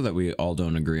it's also that we all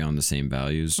don't agree on the same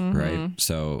values, right?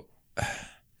 So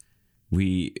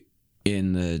I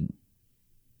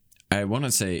want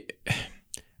to say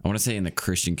in the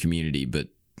Christian community, but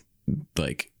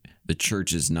like the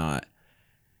church is not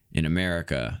in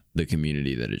America the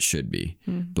community that it should be.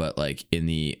 But like in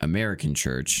the American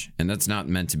church, and that's not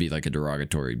meant to be like a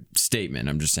derogatory statement.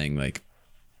 I'm just saying like,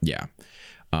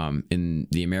 in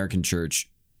the American church,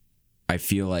 I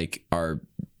feel like our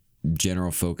general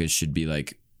focus should be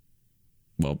like,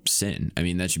 well, sin. I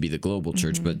mean, that should be the global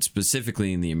church, but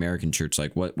specifically in the American church,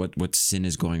 like what sin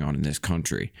is going on in this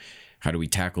country? How do we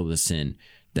tackle the sin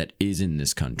that is in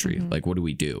this country? Like, what do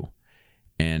we do?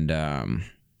 And I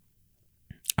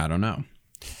don't know.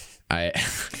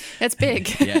 It's big.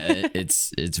 Yeah,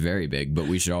 it's very big, but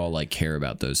we should all like care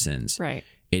about those sins. Right.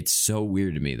 It's so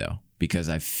weird to me though, because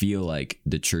I feel like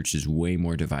the church is way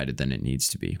more divided than it needs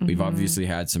to be. We've obviously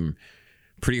had some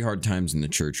pretty hard times in the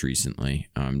church recently,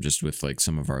 just with like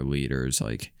some of our leaders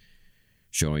like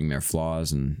showing their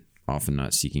flaws and often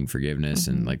not seeking forgiveness,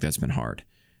 and like that's been hard.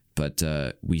 But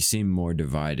we seem more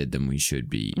divided than we should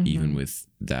be, even with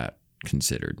that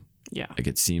considered. Yeah. Like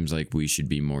it seems like we should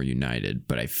be more united,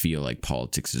 but I feel like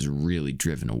politics has really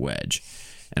driven a wedge.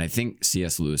 And I think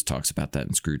C.S. Lewis talks about that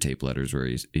in Screw Tape Letters, where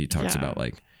he talks about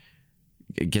like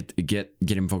get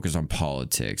him focused on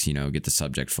politics, you know, get the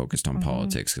subject focused on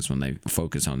politics, because when they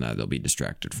focus on that, they'll be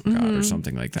distracted from God or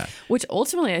something like that. Which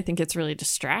ultimately I think it's really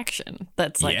distraction.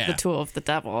 That's like the tool of the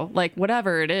devil. Like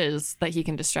whatever it is that he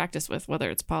can distract us with, whether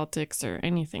it's politics or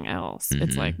anything else,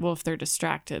 it's like, well, if they're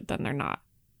distracted, then they're not,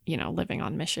 you know, living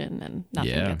on mission and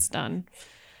nothing gets done.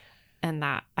 And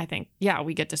that, I think,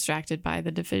 we get distracted by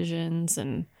the divisions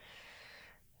and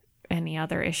any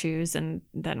other issues, and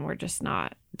then we're just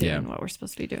not doing what we're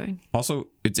supposed to be doing. Also,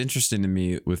 it's interesting to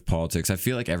me with politics. I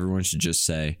feel like everyone should just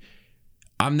say,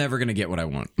 I'm never going to get what I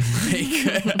want.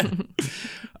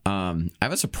 I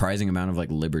have a surprising amount of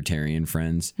like libertarian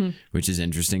friends, which is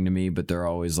interesting to me, but they're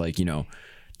always like, you know,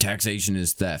 taxation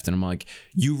is theft. And I'm like,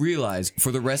 you realize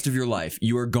for the rest of your life,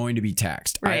 you are going to be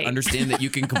taxed. Right. I understand that you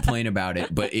can complain about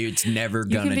it, but it's never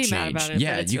going to change. Mad about it,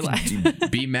 yeah, you can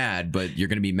be mad, but you're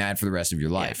going to be mad for the rest of your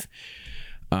life.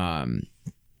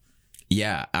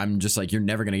 Yeah, I'm just like, you're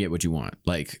never going to get what you want.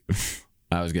 Like,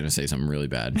 I was going to say something really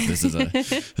bad. This is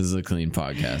a clean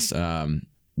podcast.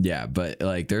 Yeah, but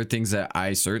like there are things that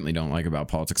I certainly don't like about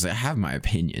politics. I have my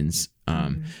opinions,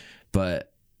 but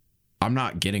I'm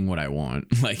not getting what I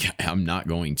want. Like, I'm not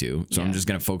going to. So I'm just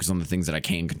going to focus on the things that I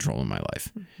can control in my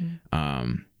life.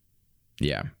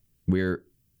 We're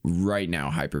right now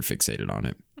hyper fixated on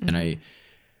it. And I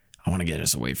want to get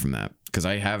us away from that, because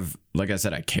I have, like I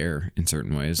said, I care in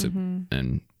certain ways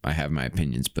and I have my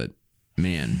opinions, but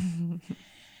man,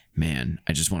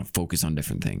 I just want to focus on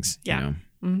different things. You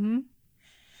know?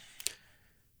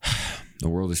 The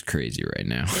world is crazy right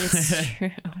now. It's true.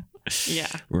 Yeah.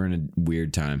 We're in a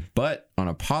weird time. But on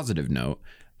a positive note,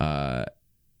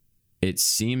 it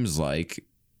seems like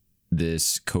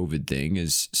this COVID thing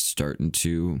is starting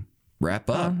to wrap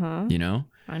up, you know?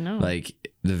 I know. Like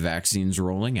the vaccine's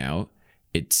rolling out.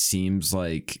 It seems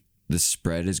like the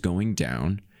spread is going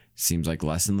down. Seems like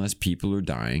less and less people are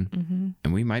dying,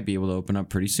 and we might be able to open up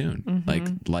pretty soon. Like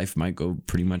life might go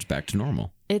pretty much back to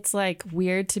normal. It's like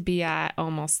weird to be at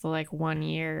almost the like 1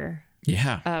 year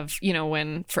of, you know,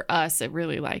 when for us it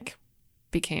really like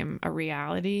became a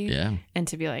reality. Yeah. And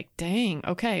to be like, dang,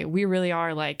 okay, we really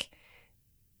are like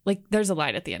there's a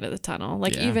light at the end of the tunnel.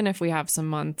 Like even if we have some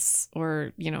months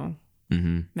or, you know,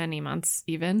 many months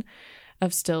even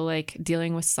of still like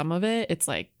dealing with some of it, it's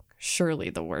like surely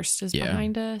the worst is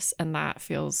behind us. And that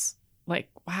feels like,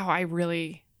 wow,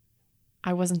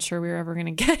 I wasn't sure we were ever going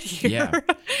to get here. Yeah.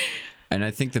 And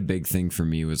I think the big thing for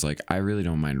me was like, I really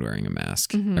don't mind wearing a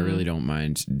mask. I really don't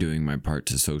mind doing my part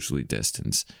to socially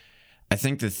distance. I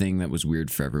think the thing that was weird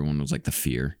for everyone was like the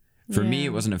fear. For me, it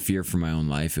wasn't a fear for my own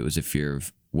life. It was a fear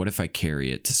of, what if I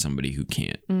carry it to somebody who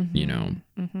can't, you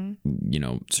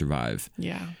know, survive?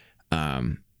 Yeah.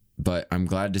 But I'm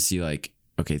glad to see like,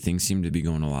 okay, things seem to be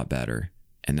going a lot better,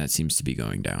 and that seems to be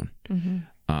going down.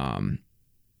 And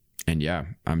yeah,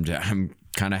 I'm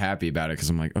kind of happy about it, because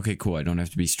I'm like, okay, cool. I don't have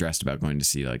to be stressed about going to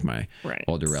see like my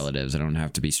older relatives. I don't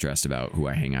have to be stressed about who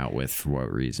I hang out with for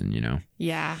what reason, you know?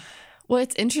 Yeah. Well,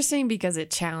 it's interesting because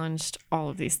it challenged all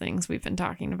of these things we've been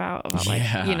talking about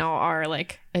like, our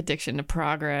like addiction to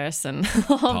progress and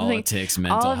politics,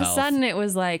 mental health. All of a sudden it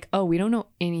was like, oh, we don't know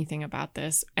anything about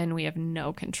this and we have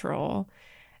no control.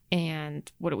 And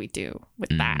what do we do with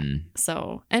that?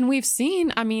 So, and we've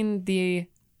seen, I mean, the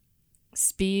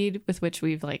speed with which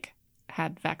we've like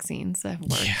had vaccines that have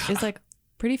worked is like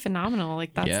pretty phenomenal.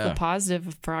 Like that's the positive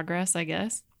of progress, I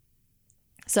guess.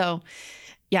 So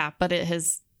yeah, but it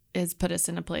has put us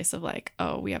in a place of like,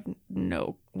 oh, we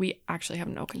actually have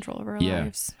no control over our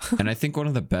lives. And I think one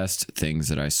of the best things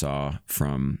that I saw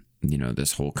from,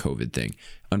 this whole COVID thing,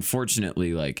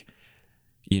 unfortunately, like,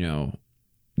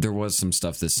 there was some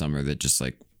stuff this summer that just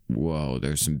like, whoa,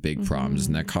 there's some big problems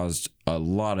and that caused a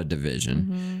lot of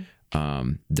division.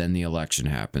 Then the election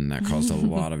happened. That caused a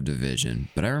lot of division.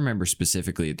 But I remember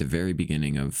specifically at the very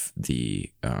beginning of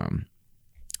the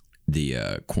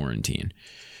quarantine,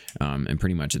 and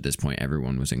pretty much at this point,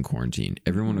 everyone was in quarantine.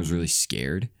 Everyone was really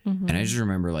scared. And I just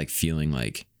remember like feeling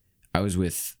like I was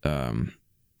with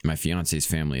my fiance's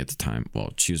family at the time.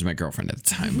 Well, she was my girlfriend at the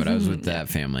time, but I was with that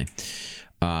family.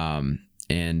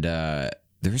 And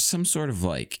there was some sort of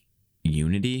like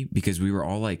unity because we were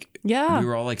all like,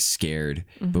 scared,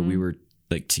 but we were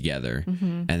like together.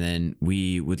 And then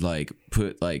we would like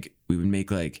we would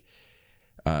make like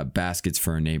baskets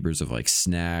for our neighbors of like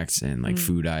snacks and like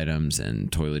food items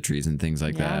and toiletries and things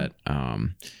like that.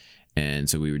 And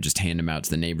so we would just hand them out to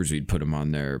the neighbors. We'd put them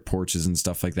on their porches and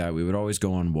stuff like that. We would always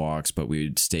go on walks, but we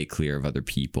would stay clear of other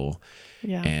people.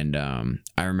 Yeah. And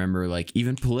I remember like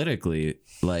even politically,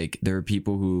 like there were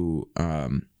people who,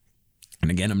 and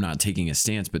again, I'm not taking a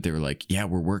stance, but they were like, yeah,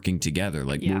 we're working together.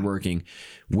 Like we're working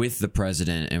with the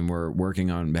president and we're working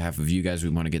on behalf of you guys. We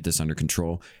want to get this under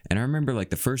control. And I remember like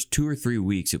the first 2 or 3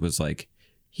 weeks, it was like,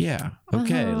 yeah,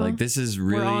 okay. Like this is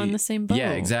really, we're all in the same boat.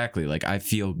 Yeah, exactly. Like I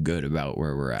feel good about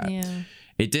where we're at. Yeah.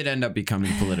 It did end up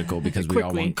becoming political because we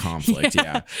all want conflict.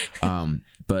 Yeah.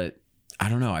 But I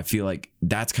don't know. I feel like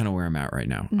that's kind of where I'm at right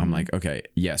now. I'm like, okay,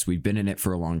 yes, we've been in it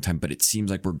for a long time, but it seems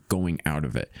like we're going out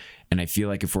of it. And I feel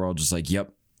like if we're all just like,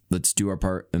 yep, let's do our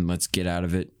part and let's get out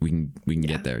of it, we can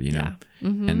get there, you know?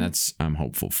 And I'm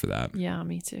hopeful for that. Yeah,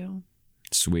 me too.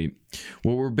 Sweet.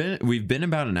 Well, we've been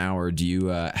about an hour. Do you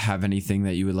have anything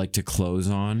that you would like to close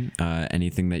on?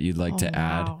 Anything that you'd like to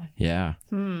add? Yeah.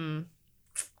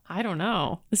 I don't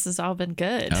know. This has all been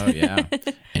good. Oh yeah.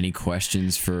 Any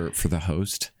questions for the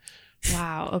host?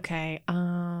 Wow. Okay.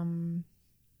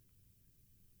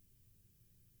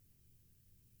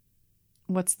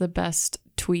 What's the best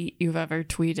tweet you've ever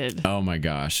tweeted? Oh my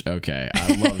gosh. Okay.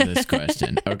 I love this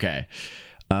question. Okay.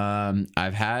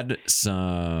 I've had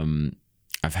some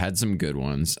good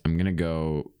ones. I'm going to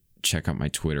go check out my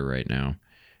Twitter right now.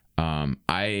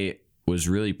 I was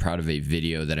really proud of a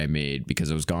video that I made because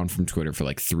I was gone from Twitter for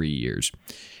like 3 years.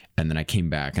 And then I came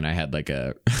back and I had like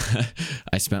I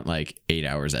spent like 8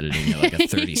 hours editing like a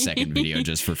 30-second video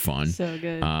just for fun. So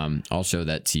good. I'll show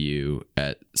that to you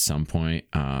at some point.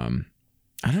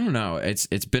 I don't know.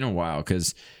 It's been a while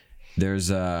because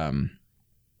there's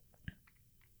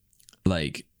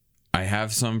like I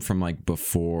have some from like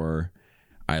before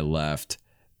I left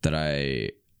that I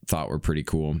thought were pretty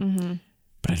cool,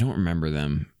 but I don't remember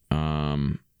them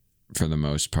for the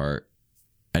most part.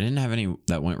 I didn't have any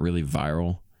that went really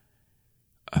viral.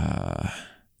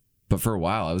 But for a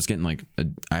while I was getting like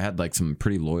I had like some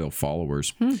pretty loyal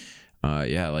followers.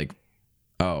 Yeah, like,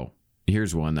 oh,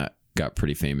 here's one that got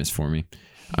pretty famous for me.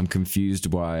 I'm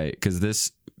confused why, because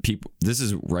this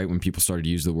is right when people started to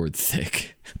use the word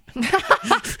thick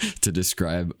to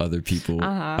describe other people.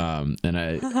 And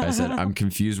I said, I'm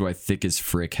confused why thick as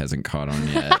frick hasn't caught on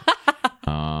yet.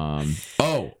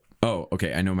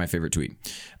 Okay. I know my favorite tweet.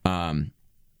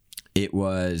 It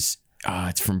was,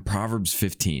 it's from Proverbs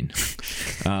 15.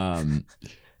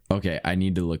 Okay. I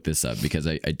need to look this up because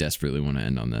I desperately want to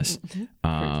end on this.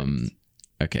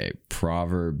 Okay.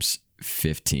 Proverbs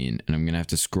 15, and I'm gonna have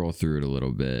to scroll through it a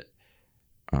little bit.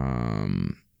 I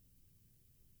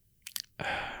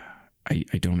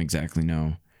don't exactly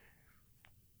know.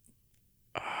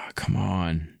 Come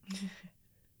on.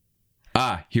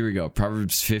 Here we go.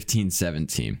 Proverbs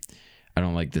 15:17. I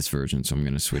don't like this version, so I'm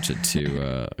gonna switch it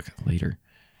to later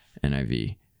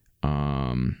NIV.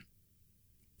 Nope,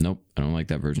 I don't like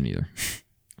that version either.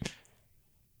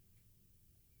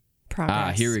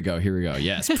 Progress. Here we go.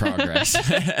 Yes, progress.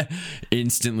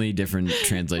 Instantly different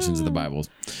translations of the Bible.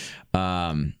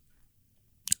 I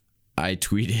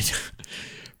tweeted,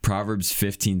 Proverbs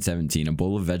 15:17. A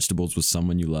bowl of vegetables with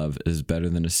someone you love is better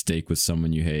than a steak with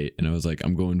someone you hate. And I was like,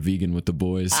 I'm going vegan with the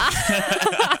boys.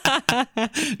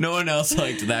 No one else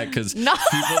liked that because people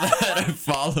that I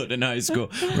followed in high school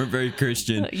were very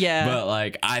Christian. Yeah. But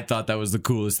like, I thought that was the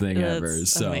coolest thing ever.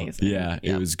 So amazing. Yeah,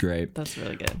 it was great. That's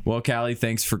really good. Well, Kallie,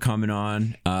 thanks for coming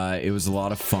on. It was a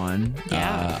lot of fun.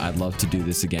 Yeah. I'd love to do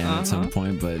this again at some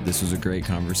point, but this was a great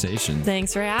conversation.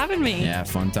 Thanks for having me. Yeah,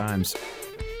 fun times.